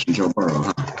that much in Joe Burrow,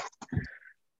 huh?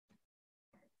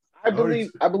 I believe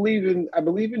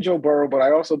in Joe Burrow, but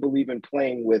I also believe in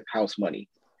playing with house money.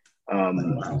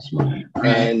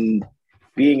 And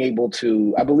being able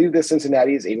to, I believe that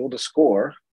Cincinnati is able to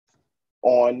score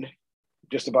on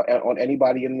just about on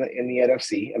anybody in the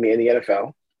NFC, in the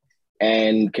NFL,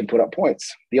 and can put up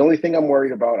points. The only thing I'm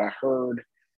worried about, I heard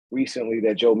recently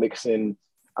that Joe Mixon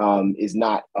is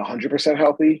not 100%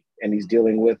 healthy, and he's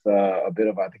dealing with a bit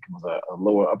of, I think it was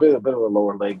a bit of a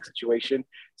lower leg situation.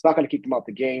 It's not going to keep him out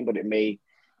the game, but it may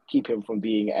keep him from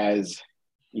being as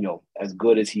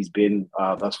good as he's been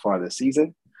thus far this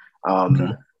season.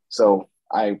 So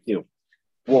I,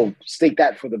 will stake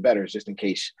that for the bettors just in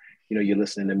case, you're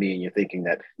listening to me and you're thinking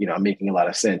that, I'm making a lot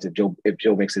of sense. If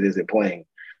Joe Mixon isn't playing,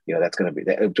 that's going to be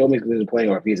that. If Joe Mixon isn't playing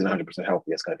or if he's 100% healthy,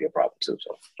 that's going to be a problem too.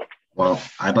 So. Well,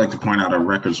 I'd like to point out our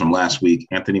records from last week.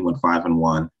 Anthony went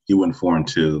 5-1, you went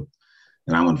 4-2,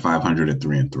 and I went 500 at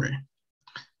 3-3.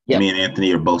 Yep. Me and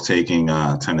Anthony are both taking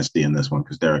Tennessee in this one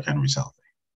because Derrick Henry's healthy.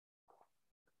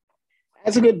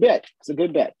 That's a good bet. It's a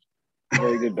good bet.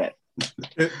 Very good bet.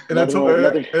 Nothing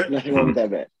wrong with that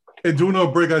bet. And during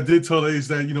our break, I did tell Ace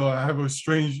that, I have a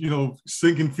strange,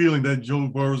 sinking feeling that Joe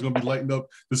Burrow is going to be lighting up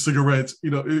the cigarettes,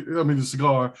 the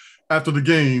cigar after the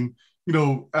game.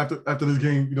 After this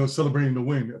game, celebrating the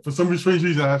win. For some strange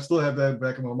reason, I still have that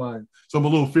back in my mind. So I'm a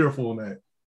little fearful on that.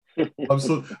 I'm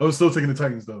still taking the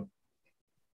Titans, though.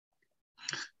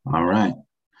 All right.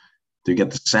 To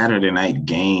get the Saturday night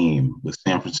game with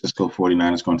San Francisco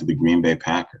 49ers going to the Green Bay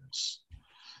Packers.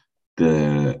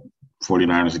 The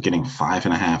 49ers are getting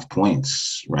 5.5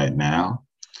 points right now.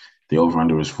 The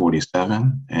over-under is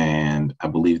 47, and I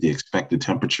believe the expected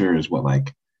temperature is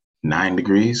 9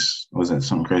 degrees? Was that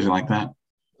something crazy like that?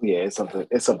 Yeah, it's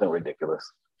something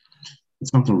ridiculous.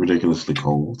 It's something ridiculously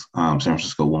cold. San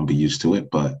Francisco won't be used to it,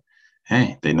 but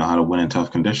hey, they know how to win in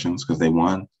tough conditions because they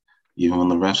won even when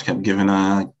the refs kept giving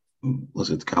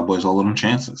the Cowboys all of them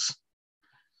chances.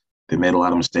 They made a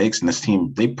lot of mistakes, and this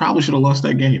team, they probably should have lost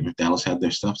that game if Dallas had their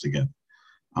stuff together.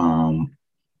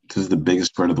 This is the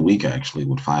biggest spread of the week, actually,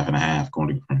 with 5.5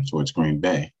 going towards Green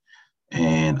Bay.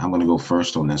 And I'm going to go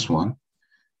first on this one.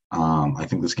 I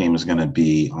think this game is going to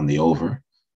be on the over.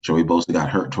 Joey Bosa got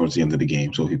hurt towards the end of the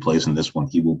game, so if he plays in this one,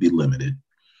 he will be limited.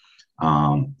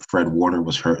 Fred Warner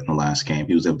was hurt in the last game.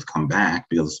 He was able to come back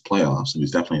because it's the playoffs, and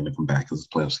he's definitely going to come back because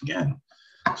it's playoffs again.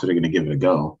 So they're going to give it a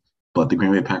go. But the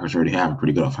Green Bay Packers already have a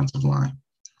pretty good offensive line.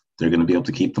 They're going to be able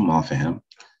to keep them off of him.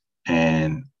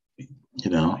 And,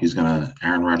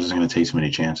 Aaron Rodgers is going to take so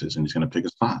many chances, and he's going to pick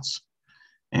his spots.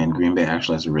 And Green Bay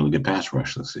actually has a really good pass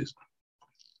rush this season.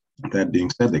 That being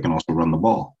said, they can also run the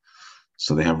ball.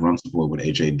 So they have run support with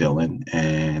A.J. Dillon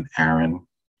and Aaron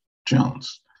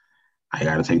Jones. I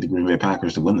got to take the Green Bay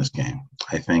Packers to win this game.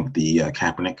 I think the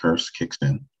Kaepernick curse kicks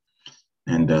in,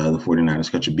 and the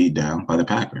 49ers got you beat down by the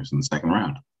Packers in the second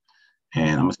round.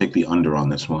 And I'm going to take the under on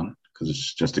this one because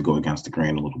it's just to go against the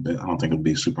grain a little bit. I don't think it'll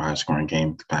be a super high-scoring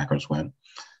game if the Packers win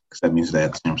because that means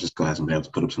that San Francisco hasn't been able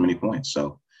to put up so many points.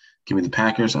 So give me the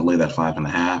Packers. I'll lay that 5.5, and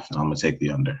I'm going to take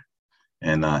the under.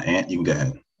 And Ant, you can go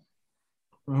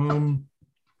ahead.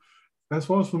 As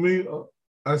far as for me,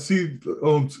 I see,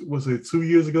 was it 2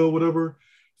 years ago, whatever,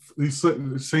 the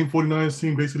same 49ers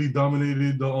team basically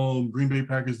dominated the Green Bay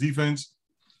Packers defense.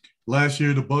 Last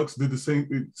year, the Bucs did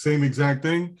the same exact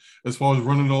thing as far as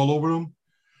running all over them.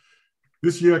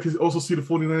 This year, I can also see the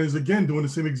 49ers again doing the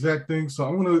same exact thing. So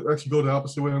I'm going to actually go the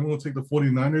opposite way. I'm going to take the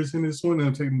 49ers in this one, and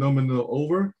I'm taking them in the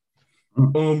over.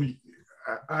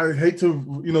 I hate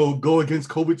to, go against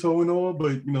Kobe-Toe and all,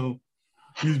 but,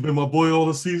 he's been my boy all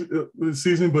the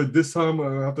season. But this time,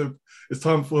 it's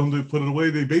time for him to put it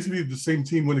away. They basically the same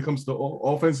team when it comes to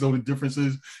offense. The only difference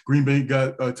is Green Bay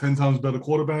got a 10 times better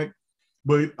quarterback.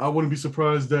 But I wouldn't be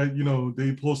surprised that,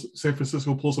 San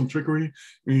Francisco pull some trickery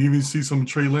and you even see some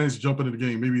Trey Lance jump into the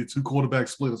game, maybe a 2-quarterback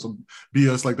split or some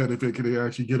BS like that if they could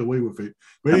actually get away with it.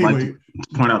 But anyway. I'd like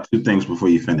to point out 2 things before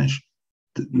you finish.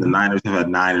 The Niners have had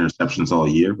 9 interceptions all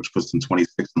year, which puts them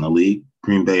 26th in the league.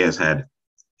 Green Bay has had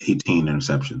 18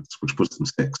 interceptions, which puts them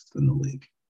 6th in the league.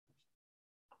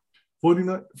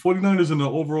 49ers in the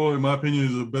overall, in my opinion,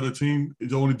 is a better team.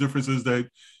 The only difference is that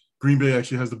Green Bay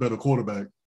actually has the better quarterback.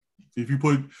 If you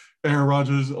put Aaron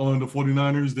Rodgers on the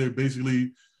 49ers, they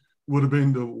basically would have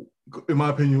been, in my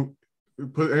opinion,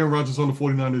 put Aaron Rodgers on the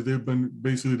 49ers, they've been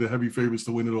basically the heavy favorites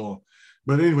to win it all.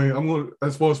 But anyway,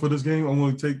 as far as for this game, I'm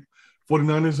going to take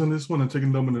 49ers on this one. I'm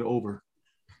taking them in the over.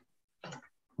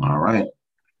 All right.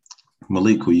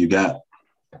 Malik, who you got?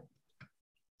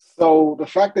 So the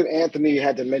fact that Anthony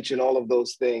had to mention all of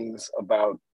those things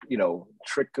about,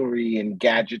 trickery and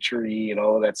gadgetry and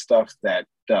all of that stuff that,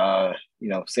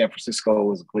 San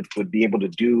Francisco would be able to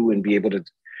do and be able to,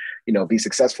 be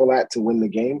successful at to win the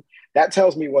game, that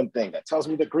tells me one thing. That tells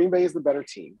me that Green Bay is the better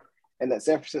team and that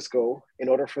San Francisco, in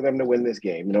order for them to win this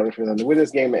game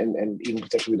and even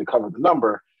potentially to cover the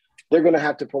number, they're going to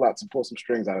have to pull some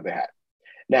strings out of their hat.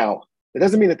 Now, it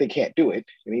doesn't mean that they can't do it.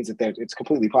 It means that it's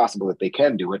completely possible that they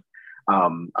can do it.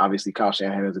 Obviously, Kyle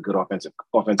Shanahan is a good offensive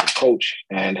coach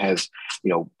and has,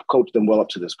 coached them well up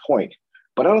to this point.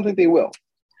 But I don't think they will.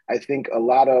 I think a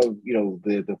lot of,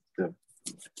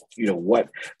 what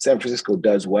San Francisco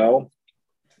does well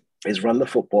is run the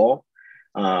football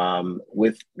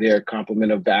with their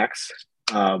complement of backs,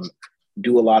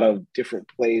 do a lot of different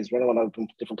plays, run a lot of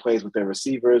different plays with their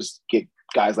receivers, get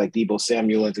guys like Deebo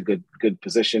Samuel into good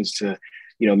positions to,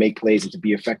 make plays and to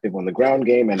be effective on the ground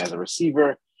game and as a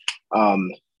receiver.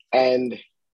 They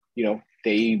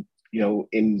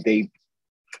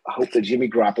hope that Jimmy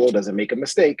Garoppolo doesn't make a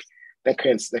mistake that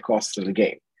costs them the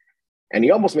game. And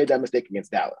he almost made that mistake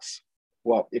against Dallas.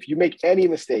 Well, if you make any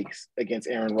mistakes against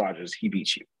Aaron Rodgers, he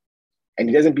beats you. And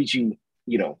he doesn't beat you,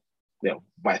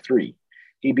 by 3.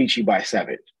 He beats you by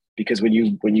 7. Because when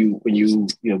you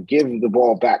give the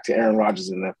ball back to Aaron Rodgers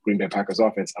in the Green Bay Packers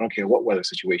offense, I don't care what weather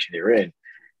situation they're in,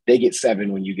 they get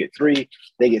 7 when you get 3.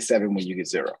 They get 7 when you get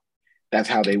 0. That's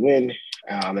how they win,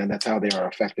 and that's how they are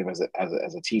effective as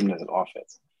a team and as an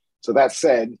offense. So that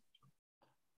said,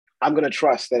 I'm going to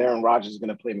trust that Aaron Rodgers is going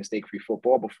to play mistake-free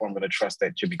football before I'm going to trust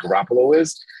that Jimmy Garoppolo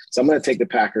is. So I'm going to take the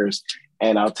Packers,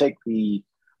 and I'll take the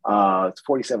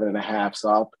 47.5.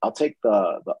 So I'll take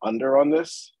the under on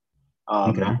this.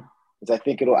 Okay. Because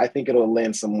I think it'll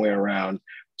land somewhere around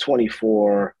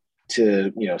 24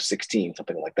 to 16,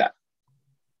 something like that.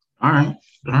 All right.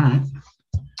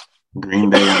 Green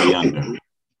Bay on the under.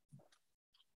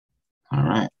 All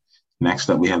right. Next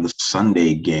up, we have the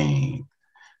Sunday game.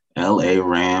 L.A.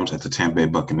 Rams at the Tampa Bay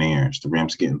Buccaneers. The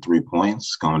Rams getting 3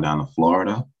 points, going down to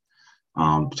Florida.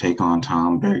 Take on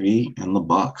Tom Brady and the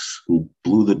Bucks, who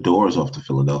blew the doors off the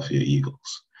Philadelphia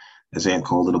Eagles, as Ant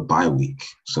called it a bye week.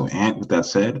 So, Ant, with that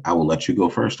said, I will let you go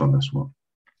first on this one.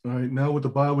 All right, now with the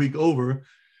bye week over,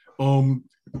 Tom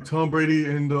Brady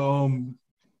and the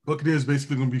Buccaneers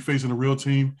basically going to be facing a real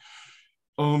team.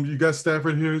 You got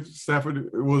Stafford here.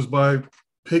 Stafford was my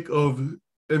pick of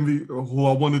who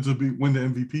I wanted to win the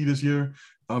MVP this year.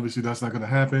 Obviously, that's not going to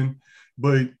happen.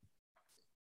 But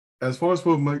as far as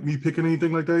for me picking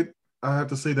anything like that, I have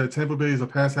to say that Tampa Bay is a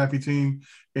pass-happy team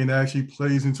and actually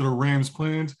plays into the Rams'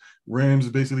 plans. Rams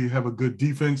basically have a good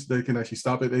defense. They can actually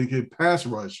stop it. They can pass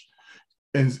rush.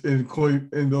 And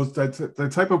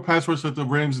that type of pass rush that the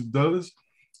Rams does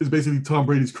is basically Tom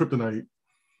Brady's kryptonite.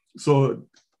 So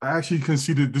I actually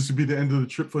conceded this would be the end of the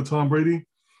trip for Tom Brady.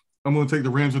 I'm going to take the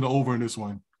Rams in the over in this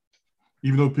one.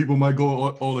 Even though people might go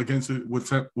all against it with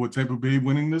Tampa Bay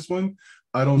winning this one,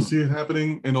 I don't see it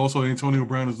happening. And also Antonio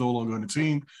Brown is no longer on the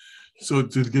team. So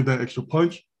to give that extra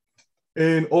punch.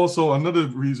 And also another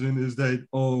reason is that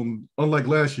unlike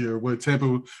last year where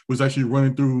Tampa was actually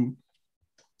running through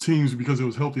teams because it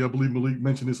was healthy, I believe Malik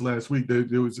mentioned this last week,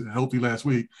 that it was healthy last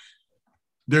week.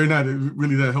 They're not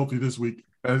really that healthy this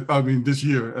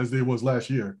year as they was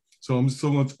last year. So I'm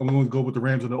going to go with the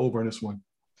Rams and the over in this one.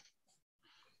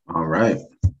 All right.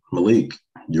 Malik,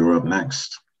 you're up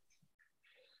next.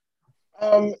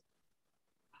 I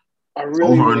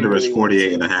really over-under is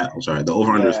 48 and a half. I'm sorry. The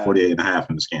over-under is 48 and a half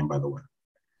in this game, by the way.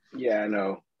 Yeah, I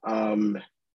know.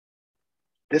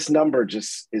 This number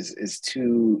just is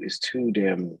too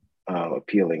damn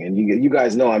appealing. And you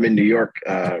guys know I'm in New York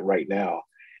right now.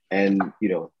 And,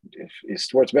 if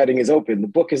sports betting is open, the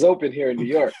book is open here in New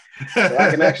York. So I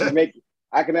can actually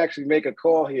make a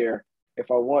call here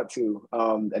if I want to.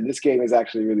 And this game is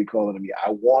actually really calling to me.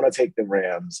 I want to take the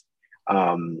Rams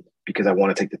because I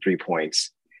want to take the 3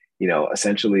 points.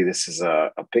 Essentially this is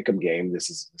a pick'em game. This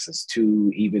is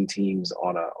 2 even teams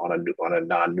on a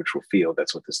non-neutral field.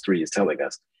 That's what this 3 is telling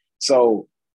us. So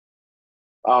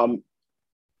I'm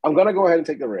going to go ahead and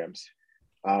take the Rams.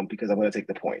 because I'm going to take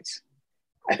the points.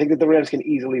 I think that the Rams can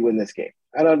easily win this game.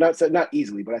 I don't know, not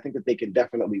easily, but I think that they can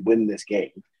definitely win this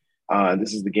game.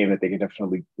 This is the game that they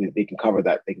can cover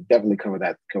that. They can definitely cover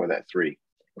that 3.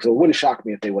 So it wouldn't shock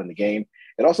me if they won the game.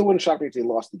 It also wouldn't shock me if they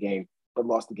lost the game, but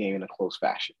lost the game in a close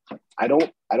fashion. I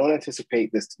don't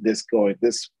anticipate this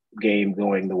game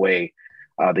going the way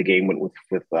the game went with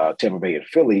Tampa Bay and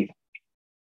Philly,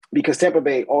 because Tampa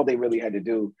Bay, all they really had to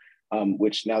do,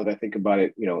 which now that I think about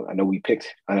it, I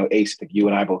know Ace, you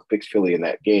and I both picked Philly in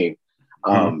that game,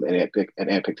 and Ed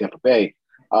picked Tampa Bay.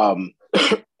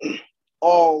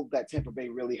 All that Tampa Bay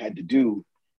really had to do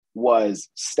was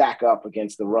stack up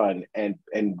against the run and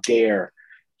dare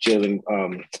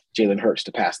Jalen Hurts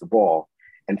to pass the ball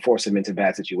and force him into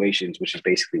bad situations, which is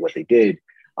basically what they did.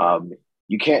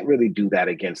 You can't really do that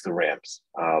against the Rams.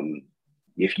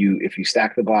 If you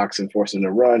stack the box and force him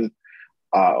to run,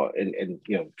 and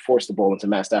force the ball into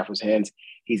Matt Stafford's hands,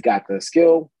 he's got the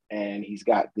skill and he's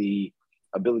got the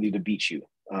ability to beat you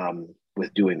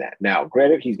with doing that. Now,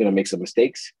 granted, he's going to make some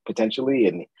mistakes potentially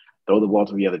and throw the ball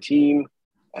to the other team,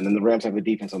 and then the Rams have a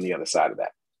defense on the other side of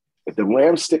that. If the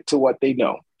Rams stick to what they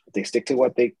know, if they stick to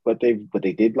what they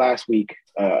did last week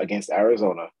against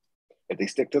Arizona, if they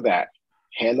stick to that,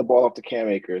 hand the ball off to Cam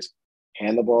Akers,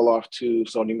 hand the ball off to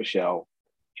Sony Michel,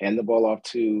 hand the ball off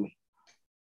to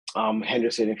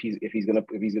Henderson if he's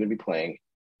gonna be playing,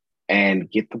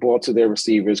 and get the ball to their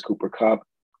receivers, Cooper Kupp,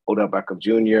 Odell Beckham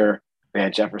Jr.,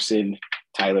 Van Jefferson,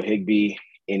 Tyler Higbee,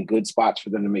 in good spots for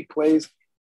them to make plays.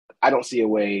 I don't see a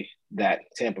way that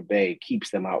Tampa Bay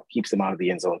keeps them out of the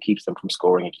end zone, keeps them from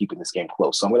scoring and keeping this game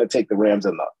close. So I'm going to take the Rams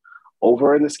and the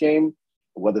over in this game.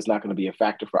 Whether it's not going to be a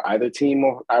factor for either team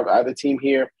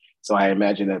here. So I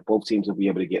imagine that both teams will be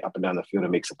able to get up and down the field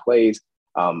and make some plays.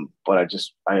 But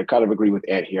I kind of agree with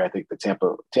Ed here. I think the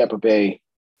Tampa Bay,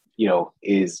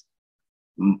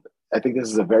 I think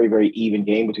this is a very, very even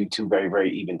game between two very,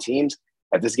 very even teams.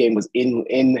 If this game was in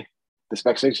the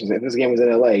speculations, if this game was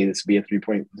in LA, this would be a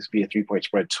 3-point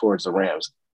spread towards the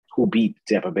Rams, who beat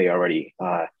Tampa Bay already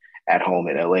at home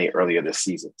in LA earlier this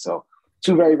season. So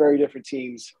two very, very different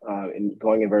teams and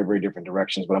going in very, very different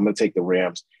directions. But I'm going to take the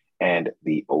Rams and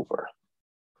the over.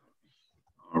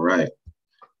 All right.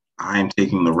 I am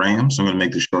taking the Rams. I'm going to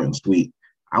make this short and sweet.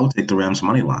 I will take the Rams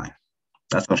money line.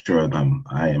 That's how sure of them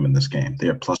I am in this game. They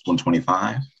are plus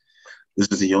 125. This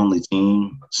is the only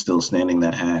team still standing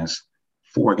that has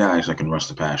 4 guys that can rush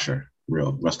the passer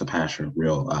real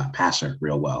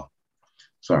well.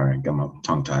 Sorry, got my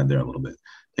tongue tied there a little bit.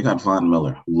 They got Von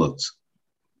Miller, who looked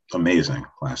amazing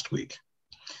last week.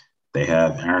 They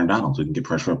have Aaron Donald, who can get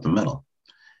pressure up the middle.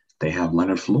 They have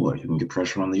Leonard Floyd, who can get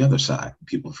pressure on the other side,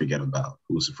 people forget about,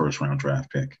 who was a first-round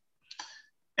draft pick.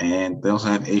 And they also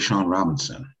have Ashawn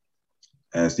Robinson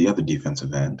as the other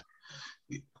defensive end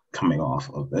coming off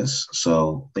of this.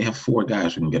 So they have 4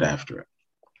 guys who can get after it.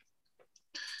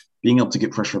 Being able to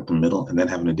get pressure up the middle and then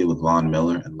having to deal with Von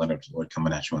Miller and Leonard Floyd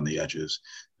coming at you on the edges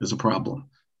is a problem,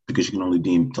 because you can only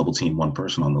double team one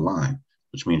person on the line,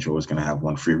 which means you're always going to have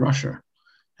one free rusher.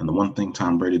 And the one thing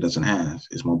Tom Brady doesn't have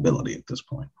is mobility at this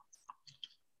point.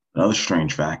 Another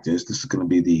strange fact is this is going to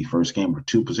be the first game where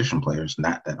 2 position players,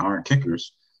 that aren't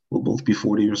kickers, will both be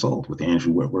 40 years old, with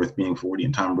Andrew Whitworth being 40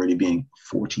 and Tom Brady being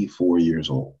 44 years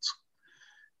old.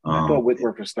 I thought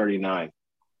Whitworth was 39.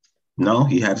 No,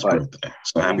 he had his birthday.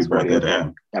 So happy birthday to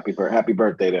him. Happy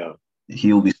birthday to him.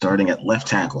 He will be starting at left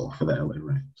tackle for the LA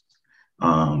Rams.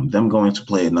 Them going to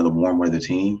play another warm weather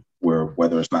team where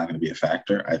weather is not going to be a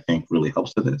factor, I think really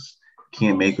helps to this.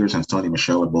 Cam Akers and Sony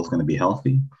Michel are both going to be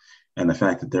healthy. And the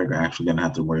fact that they're actually going to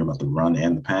have to worry about the run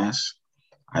and the pass,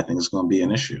 I think it's going to be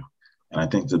an issue. And I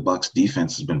think the Bucs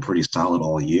defense has been pretty solid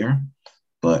all year,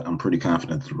 but I'm pretty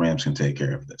confident that the Rams can take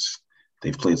care of this.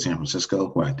 They've played San Francisco,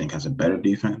 who I think has a better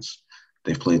defense.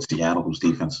 They've played Seattle, whose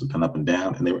defense has been up and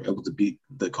down, and they were able to beat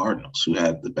the Cardinals, who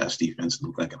had the best defense and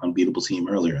looked like an unbeatable team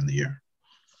earlier in the year.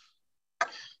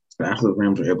 So after the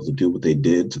Rams were able to do what they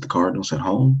did to the Cardinals at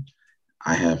home,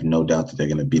 I have no doubt that they're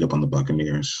going to beat up on the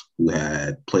Buccaneers, who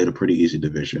had played a pretty easy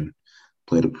division,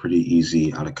 played a pretty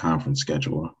easy out-of-conference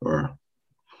schedule or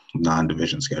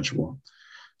non-division schedule.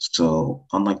 So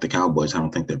unlike the Cowboys, I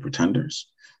don't think they're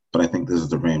pretenders, but I think this is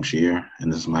the Rams' year,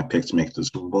 and this is my pick to make the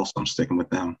Super Bowl, so I'm sticking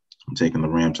with them. I'm taking the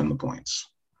Rams and the points.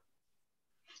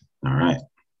 All right,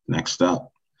 next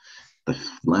up, the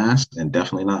last and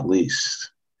definitely not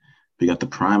least, we got the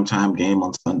primetime game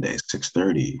on Sunday,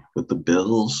 6:30, with the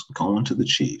Bills going to the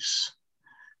Chiefs.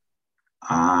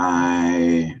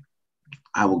 I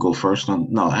will go first on –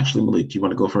 no, actually, Malik, do you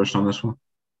want to go first on this one?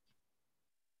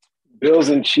 Bills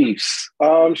and Chiefs.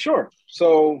 Sure.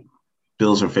 So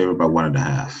Bills are favored by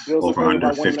 1.5, over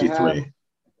under 53.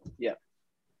 Yeah.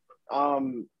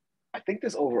 I think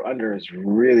this over-under is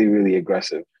really, really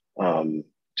aggressive,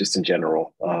 just in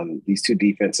general. These two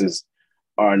defenses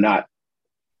are not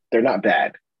 – they're not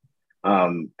bad.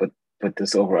 But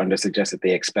this over-under suggests that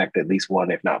they expect at least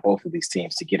one, if not both of these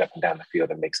teams to get up and down the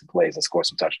field and make some plays and score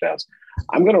some touchdowns.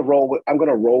 I'm gonna roll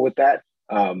with that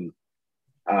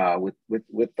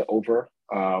with the over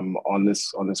on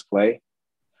this play.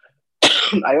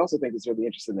 I also think it's really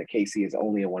interesting that KC is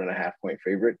only a 1.5 point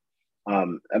favorite.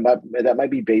 And that might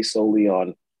be based solely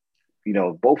on,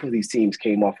 both of these teams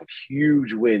came off of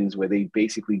huge wins where they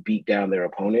basically beat down their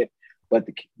opponent. But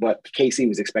KC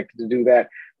was expected to do that,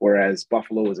 whereas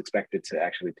Buffalo was expected to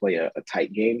actually play a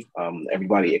tight game.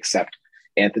 Everybody except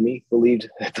Anthony believed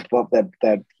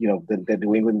that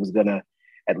New England was gonna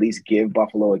at least give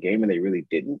Buffalo a game, and they really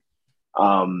didn't.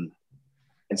 And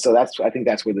so I think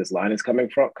that's where this line is coming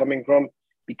from.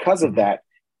 Because of that,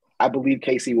 I believe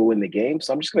KC will win the game.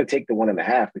 So I'm just going to take the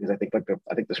 1.5 because I think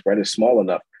the spread is small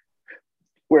enough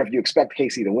where if you expect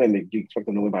KC to win, you expect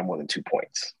them to win by more than 2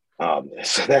 points.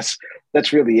 So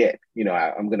that's really it.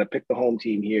 I'm going to pick the home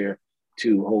team here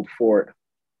to hold fort.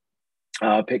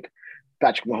 Pick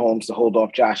Patrick Mahomes to hold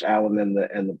off Josh Allen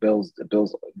and the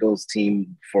Bills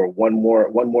team for one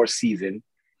more season.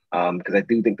 Because I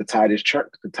do think the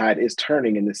tide is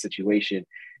turning in this situation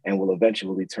and will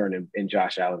eventually turn in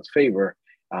Josh Allen's favor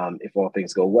if all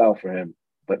things go well for him.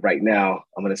 But right now,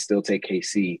 I'm going to still take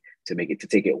KC to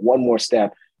take it one more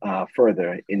step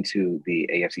further into the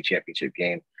AFC Championship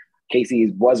game.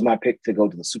 KC was my pick to go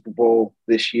to the Super Bowl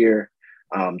this year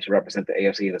to represent the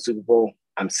AFC in the Super Bowl.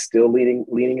 I'm still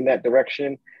leaning in that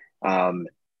direction,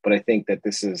 but I think that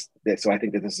this is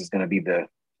going to be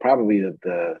probably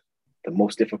the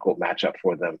most difficult matchup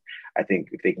for them. I think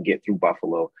if they can get through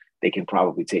Buffalo, they can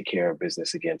probably take care of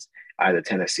business against either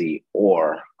Tennessee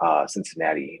or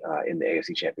Cincinnati in the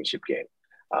AFC Championship game.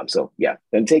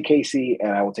 Then take KC,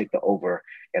 and I will take the over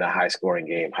in a high-scoring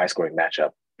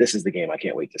matchup. This is the game I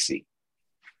can't wait to see.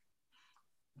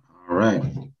 All right.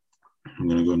 I'm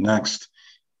going to go next.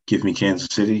 Give me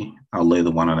Kansas City. I'll lay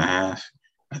the 1.5.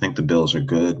 I think the Bills are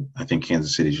good. I think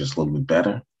Kansas City is just a little bit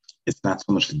better. It's not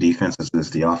so much the defense as it is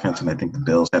the offense, and I think the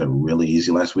Bills had it really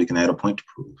easy last week and they had a point to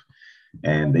prove.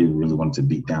 And they really wanted to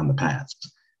beat down the Pats.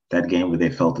 That game where they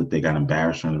felt that they got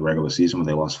embarrassed in the regular season when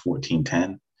they lost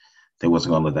 14-10, they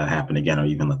wasn't going to let that happen again or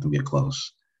even let them get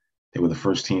close. They were the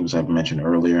first teams I've mentioned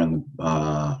earlier in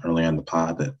the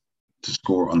pod to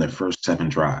score on their first 7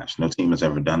 drives. No team has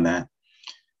ever done that.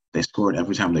 They scored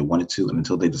every time they wanted to, and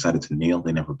until they decided to kneel,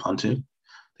 they never punted.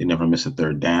 They never missed a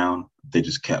third down. They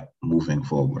just kept moving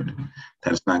forward.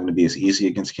 That is not going to be as easy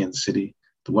against Kansas City.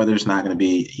 The weather is not going to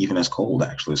be even as cold,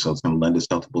 actually, so it's going to lend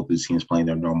itself to both these teams playing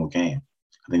their normal game.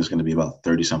 I think it's going to be about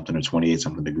 30-something or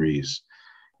 28-something degrees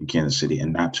in Kansas City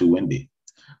and not too windy.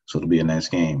 So it'll be a nice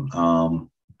game.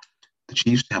 The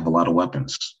Chiefs have a lot of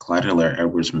weapons. Clyde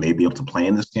Helaire-Edwards may be able to play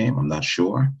in this game. I'm not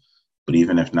sure. But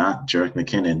even if not, Jerick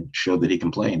McKinnon showed that he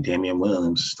can play, and Damian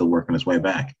Williams is still working his way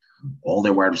back. All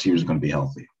their wide receivers are going to be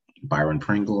healthy. Byron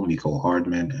Pringle, Mecole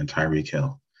Hardman, and Tyreek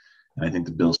Hill. And I think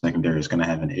the Bills secondary is going to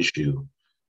have an issue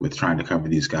with trying to cover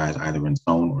these guys either in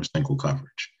zone or single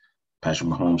coverage. Patrick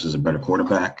Mahomes is a better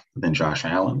quarterback than Josh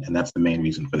Allen, and that's the main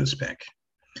reason for this pick.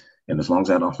 And as long as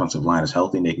that offensive line is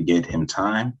healthy and they can get him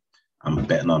time, I'm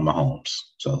betting on Mahomes.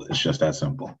 So it's just that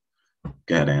simple.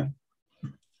 Go ahead, Ann.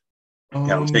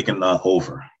 I'm taking the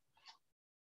over.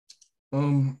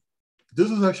 This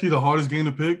is actually the hardest game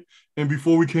to pick. And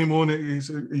before we came on,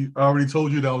 I already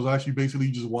told you that I was actually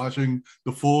basically just watching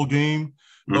the full game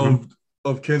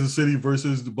of Kansas City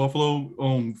versus the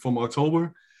Buffalo from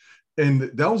October. And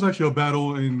that was actually a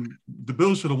battle, and the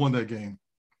Bills should have won that game.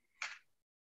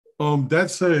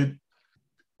 That said,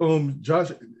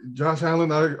 Josh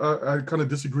Allen, I kind of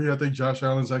disagree. I think Josh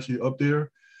Allen's actually up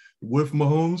there with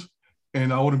Mahomes,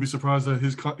 and I wouldn't be surprised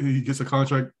that he gets a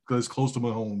contract that's close to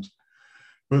Mahomes.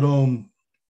 But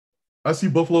I see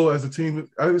Buffalo as a team.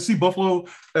 I see Buffalo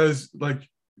as like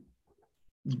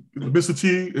Mr.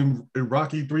 T and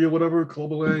Rocky 3 or whatever,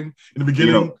 Clubber Lang in the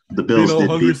beginning. The Bills did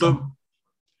hungry beat stuff. them.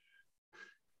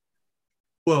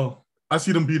 Well, I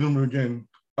see them beat them again.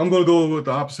 I'm going to go with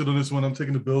the opposite on this one. I'm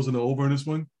taking the Bills and the over in this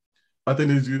one. I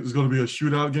think it's going to be a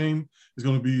shootout game. It's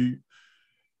going to be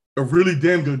a really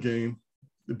damn good game,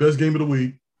 the best game of the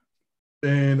week.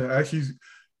 And I actually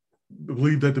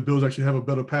believe that the Bills actually have a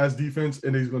better pass defense,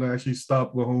 and they're going to actually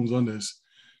stop Mahomes on this.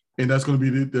 And that's going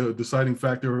to be the deciding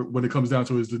factor when it comes down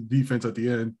to is the defense at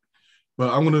the end.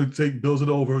 But I'm going to take Bills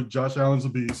and over. Josh Allen's a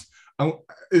beast.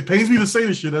 It pains me to say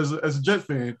this shit as a Jet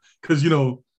fan because,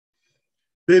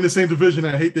 they're in the same division.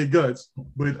 I hate their guts.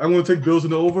 But I'm going to take Bills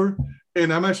and over.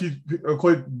 And I'm actually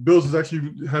quite Bills has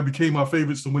actually have became my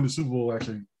favorites to win the Super Bowl.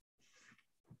 Actually.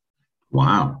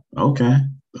 Wow. Okay.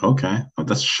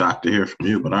 That's a shock to hear from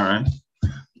you, but all right.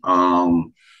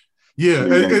 Yeah,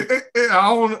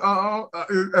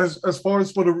 as far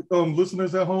as for the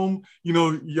listeners at home,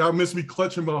 y'all miss me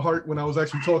clutching my heart when I was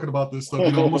actually talking about this stuff.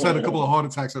 I almost had a couple of heart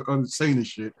attacks saying this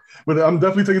shit. But I'm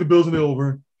definitely taking the Bills in the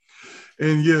over.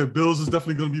 And yeah, Bills is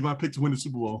definitely going to be my pick to win the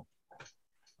Super Bowl.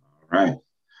 All right.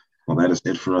 Well, that is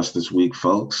it for us this week,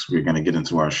 folks. We're going to get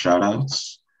into our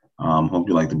shout-outs. Hope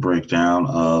you like the breakdown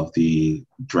of the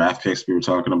draft picks we were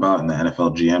talking about and the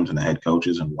NFL GMs and the head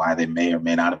coaches and why they may or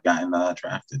may not have gotten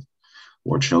drafted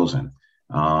or chosen.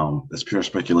 It's pure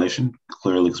speculation,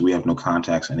 clearly, because we have no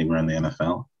contacts anywhere in the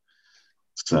NFL.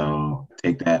 So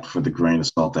take that for the grain of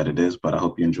salt that it is, but I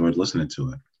hope you enjoyed listening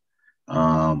to it.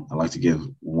 I'd like to give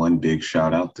one big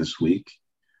shout out this week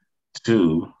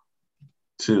to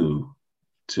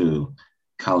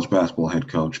college basketball head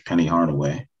coach Penny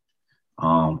Hardaway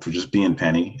for just being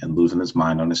Penny and losing his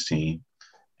mind on his team.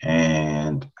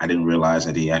 And I didn't realize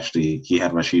that he had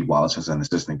Rasheed Wallace as an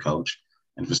assistant coach.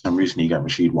 And for some reason, he got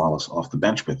Rasheed Wallace off the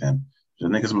bench with him. So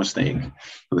I think it's a mistake.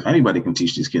 But if anybody can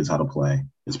teach these kids how to play,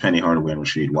 it's Penny Hardaway and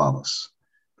Rasheed Wallace.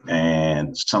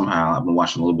 And somehow I've been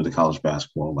watching a little bit of college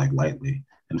basketball, like lightly,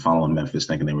 and following Memphis,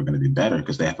 thinking they were going to be better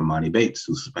because they have Imani Bates,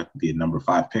 who's expected to be a number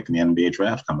 5 pick in the NBA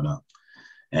draft coming up.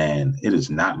 And it is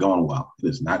not going well. It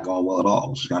is not going well at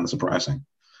all, which is kind of surprising.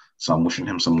 So I'm wishing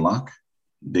him some luck.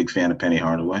 Big fan of Penny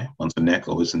Hardaway. Once a Nick,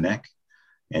 always a Nick.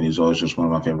 And he's always just one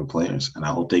of my favorite players. And I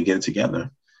hope they get it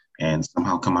together and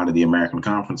somehow come out of the American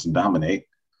Conference and dominate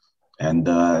and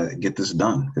get this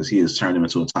done, because he has turned him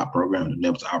into a top program and been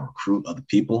able to out-recruit other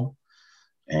people.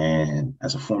 And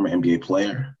as a former NBA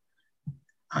player,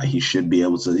 he should be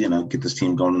able to, get this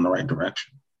team going in the right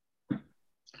direction.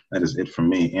 That is it from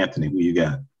me. Anthony, who you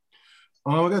got?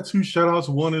 I got 2 shout-outs.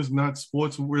 One is not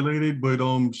sports related, but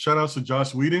shout-outs to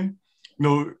Josh Whedon.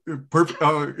 Perfect.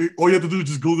 All you have to do is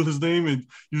just Google his name, and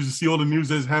you just see all the news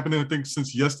that's happening, I think,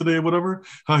 since yesterday or whatever.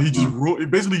 How he just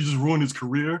ruined his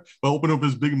career by opening up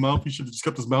his big mouth. He should have just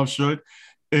kept his mouth shut.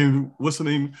 And what's the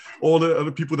name? All the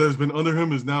other people that has been under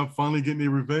him is now finally getting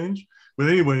their revenge. But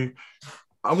anyway,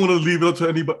 I want to leave it up to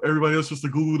everybody else just to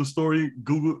Google the story,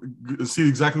 see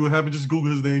exactly what happened. Just Google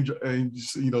his name and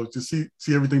just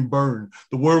see everything burn.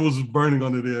 The world was burning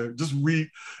under there. Just read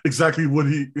exactly what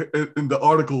he in the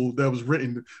article that was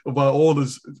written about all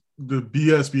the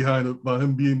BS behind it, about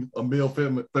him being a male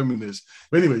feminist.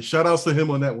 But anyway, shout outs to him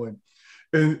on that one.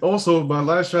 And also my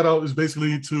last shout out is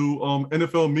basically to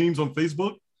NFL memes on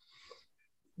Facebook,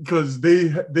 because they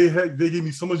gave me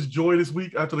so much joy this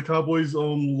week after the Cowboys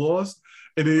lost.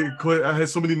 And I had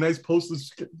so many nice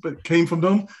posters that came from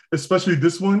them, especially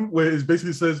this one where it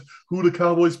basically says who the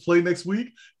Cowboys play next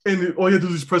week. And all you have to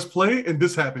do is press play, and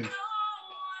this happened.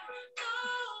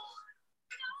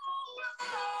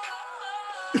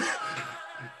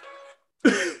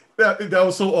 That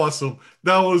was so awesome.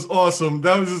 That was awesome.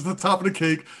 That was just the top of the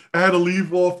cake. I had to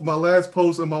leave off my last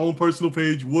post on my own personal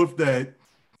page with that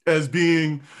as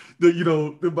being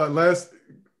my last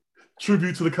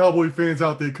tribute to the Cowboy fans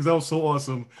out there, because that was so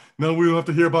awesome. Now we don't have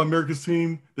to hear about America's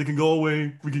team. They can go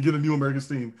away. We can get a new America's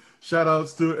team. Shout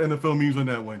outs to NFL memes on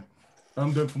that one.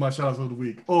 I'm done for my shout outs of the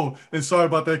week. Oh, and sorry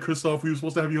about that, Christoph. We were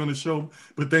supposed to have you on the show,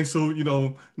 but thanks to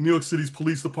New York City's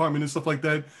police department and stuff like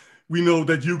that, we know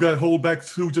that you got hold back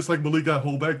too, just like Malik got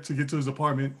hold back to get to his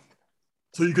apartment.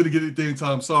 So you couldn't get it there in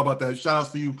time. Sorry about that. Shout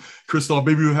outs to you, Christoph.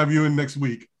 Maybe we'll have you in next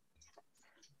week.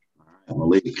 All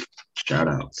right, Malik, shout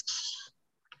outs.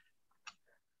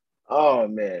 Oh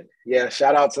man, yeah!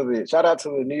 Shout out to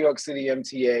the New York City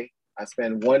MTA. I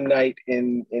spent one night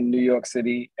in New York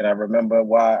City, and I remember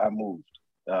why I moved.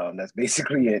 That's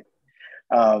basically it.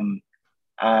 It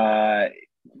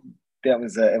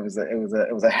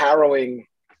was a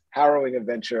harrowing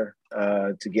adventure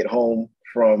to get home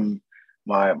from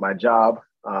my job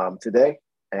today,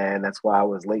 and that's why I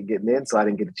was late getting in. So I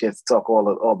didn't get a chance to talk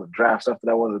all the draft stuff that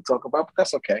I wanted to talk about. But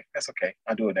that's okay.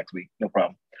 I'll do it next week. No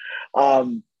problem.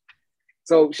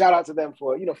 So shout out to them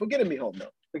for getting me home,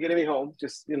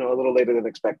 just a little later than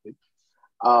expected.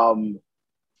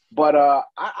 But I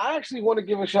actually want to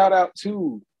give a shout out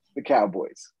to the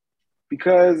Cowboys,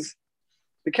 because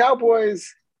the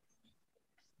Cowboys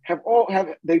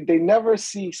they never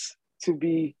cease to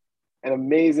be an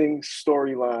amazing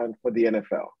storyline for the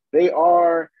NFL. They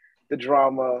are the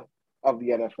drama of the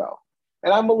NFL.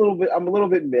 And I'm a little bit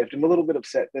miffed. I'm a little bit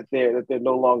upset that they're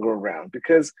no longer around,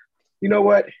 because you know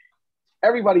what?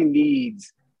 Everybody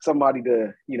needs somebody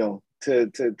to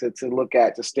look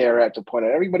at, to stare at, to point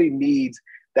at. Everybody needs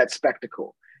that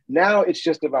spectacle. Now it's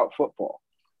just about football.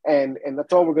 And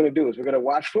that's all we're going to do is we're going to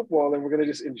watch football and we're going to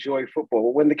just enjoy football.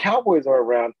 But when the Cowboys are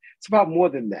around, it's about more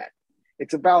than that.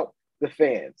 It's about the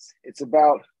fans. It's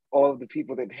about all of the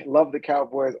people that love the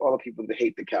Cowboys, all the people that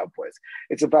hate the Cowboys.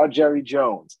 It's about Jerry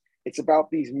Jones. It's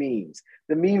about these memes.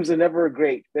 The memes are never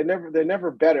great. They're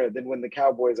never better than when the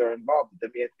Cowboys are involved. I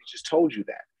mean, we just told you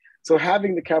that. So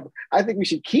having the Cowboys, I think we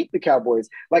should keep the Cowboys.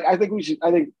 Like I think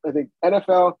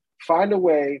NFL find a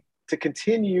way to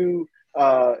continue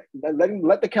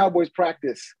let the Cowboys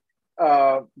practice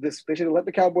this. They should let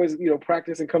the Cowboys,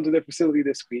 practice and come to their facility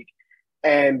this week,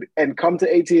 and come to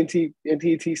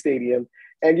AT&T Stadium.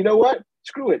 And you know what?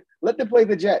 Screw it. Let them play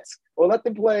the Jets, or let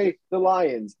them play the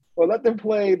Lions, or let them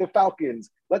play the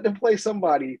Falcons. Let them play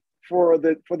somebody for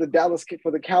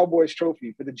the Cowboys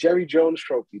trophy, for the Jerry Jones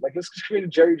trophy. Like, let's just create a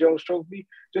Jerry Jones trophy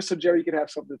just so Jerry can have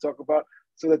something to talk about,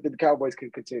 so that the Cowboys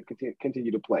can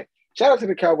continue to play. Shout out to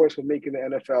the Cowboys for making the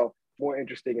NFL more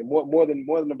interesting and more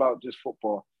than about just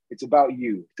football. It's about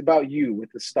you. It's about you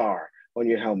with the star on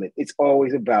your helmet. It's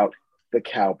always about the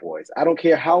Cowboys. I don't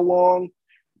care how long,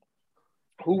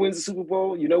 who wins the Super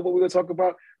Bowl. You know what we're going to talk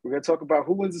about? We're going to talk about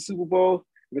who wins the Super Bowl.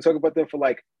 We're going to talk about them for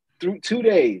like 2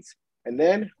 days. And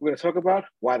then we're going to talk about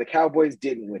why the Cowboys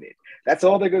didn't win it. That's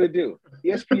all they're going to do.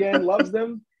 ESPN loves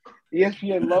them.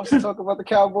 ESPN loves to talk about the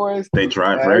Cowboys. They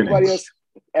drive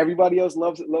everybody else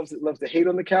loves to hate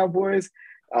on the Cowboys.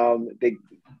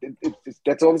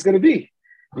 That's all it's going to be.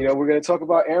 We're going to talk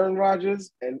about Aaron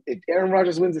Rodgers, and if Aaron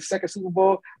Rodgers wins the second Super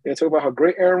Bowl, they're going to talk about how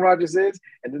great Aaron Rodgers is,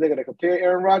 and then they're going to compare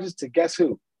Aaron Rodgers to guess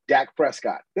who? Dak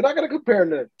Prescott. They're not going to compare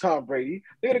him to Tom Brady.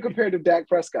 They're going to compare him to Dak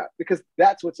Prescott, because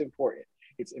that's what's important.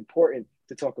 It's important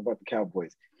to talk about the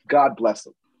Cowboys. God bless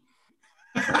them.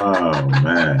 Oh,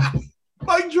 man.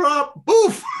 Mic drop.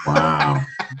 Boof. Wow.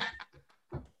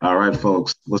 All right,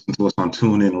 folks. Listen to us on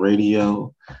TuneIn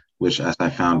Radio, which, as I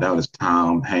found out, is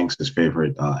Tom Hanks'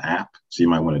 favorite app. So you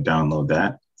might want to download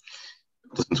that.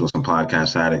 Listen to us on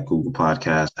Podcast Addict, Google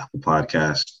Podcast, Apple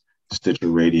Podcast, Stitcher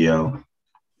Radio,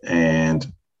 and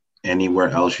anywhere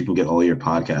else you can get all your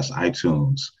podcasts,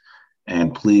 iTunes.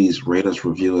 And please rate us,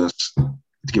 review us,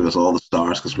 give us all the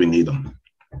stars, because we need them.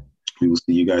 We will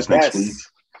see you guys next week.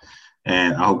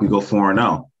 And I hope we go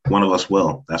 4-0. One of us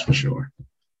will, that's for sure.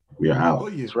 We are out. Oh,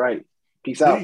 yes, right. Peace out.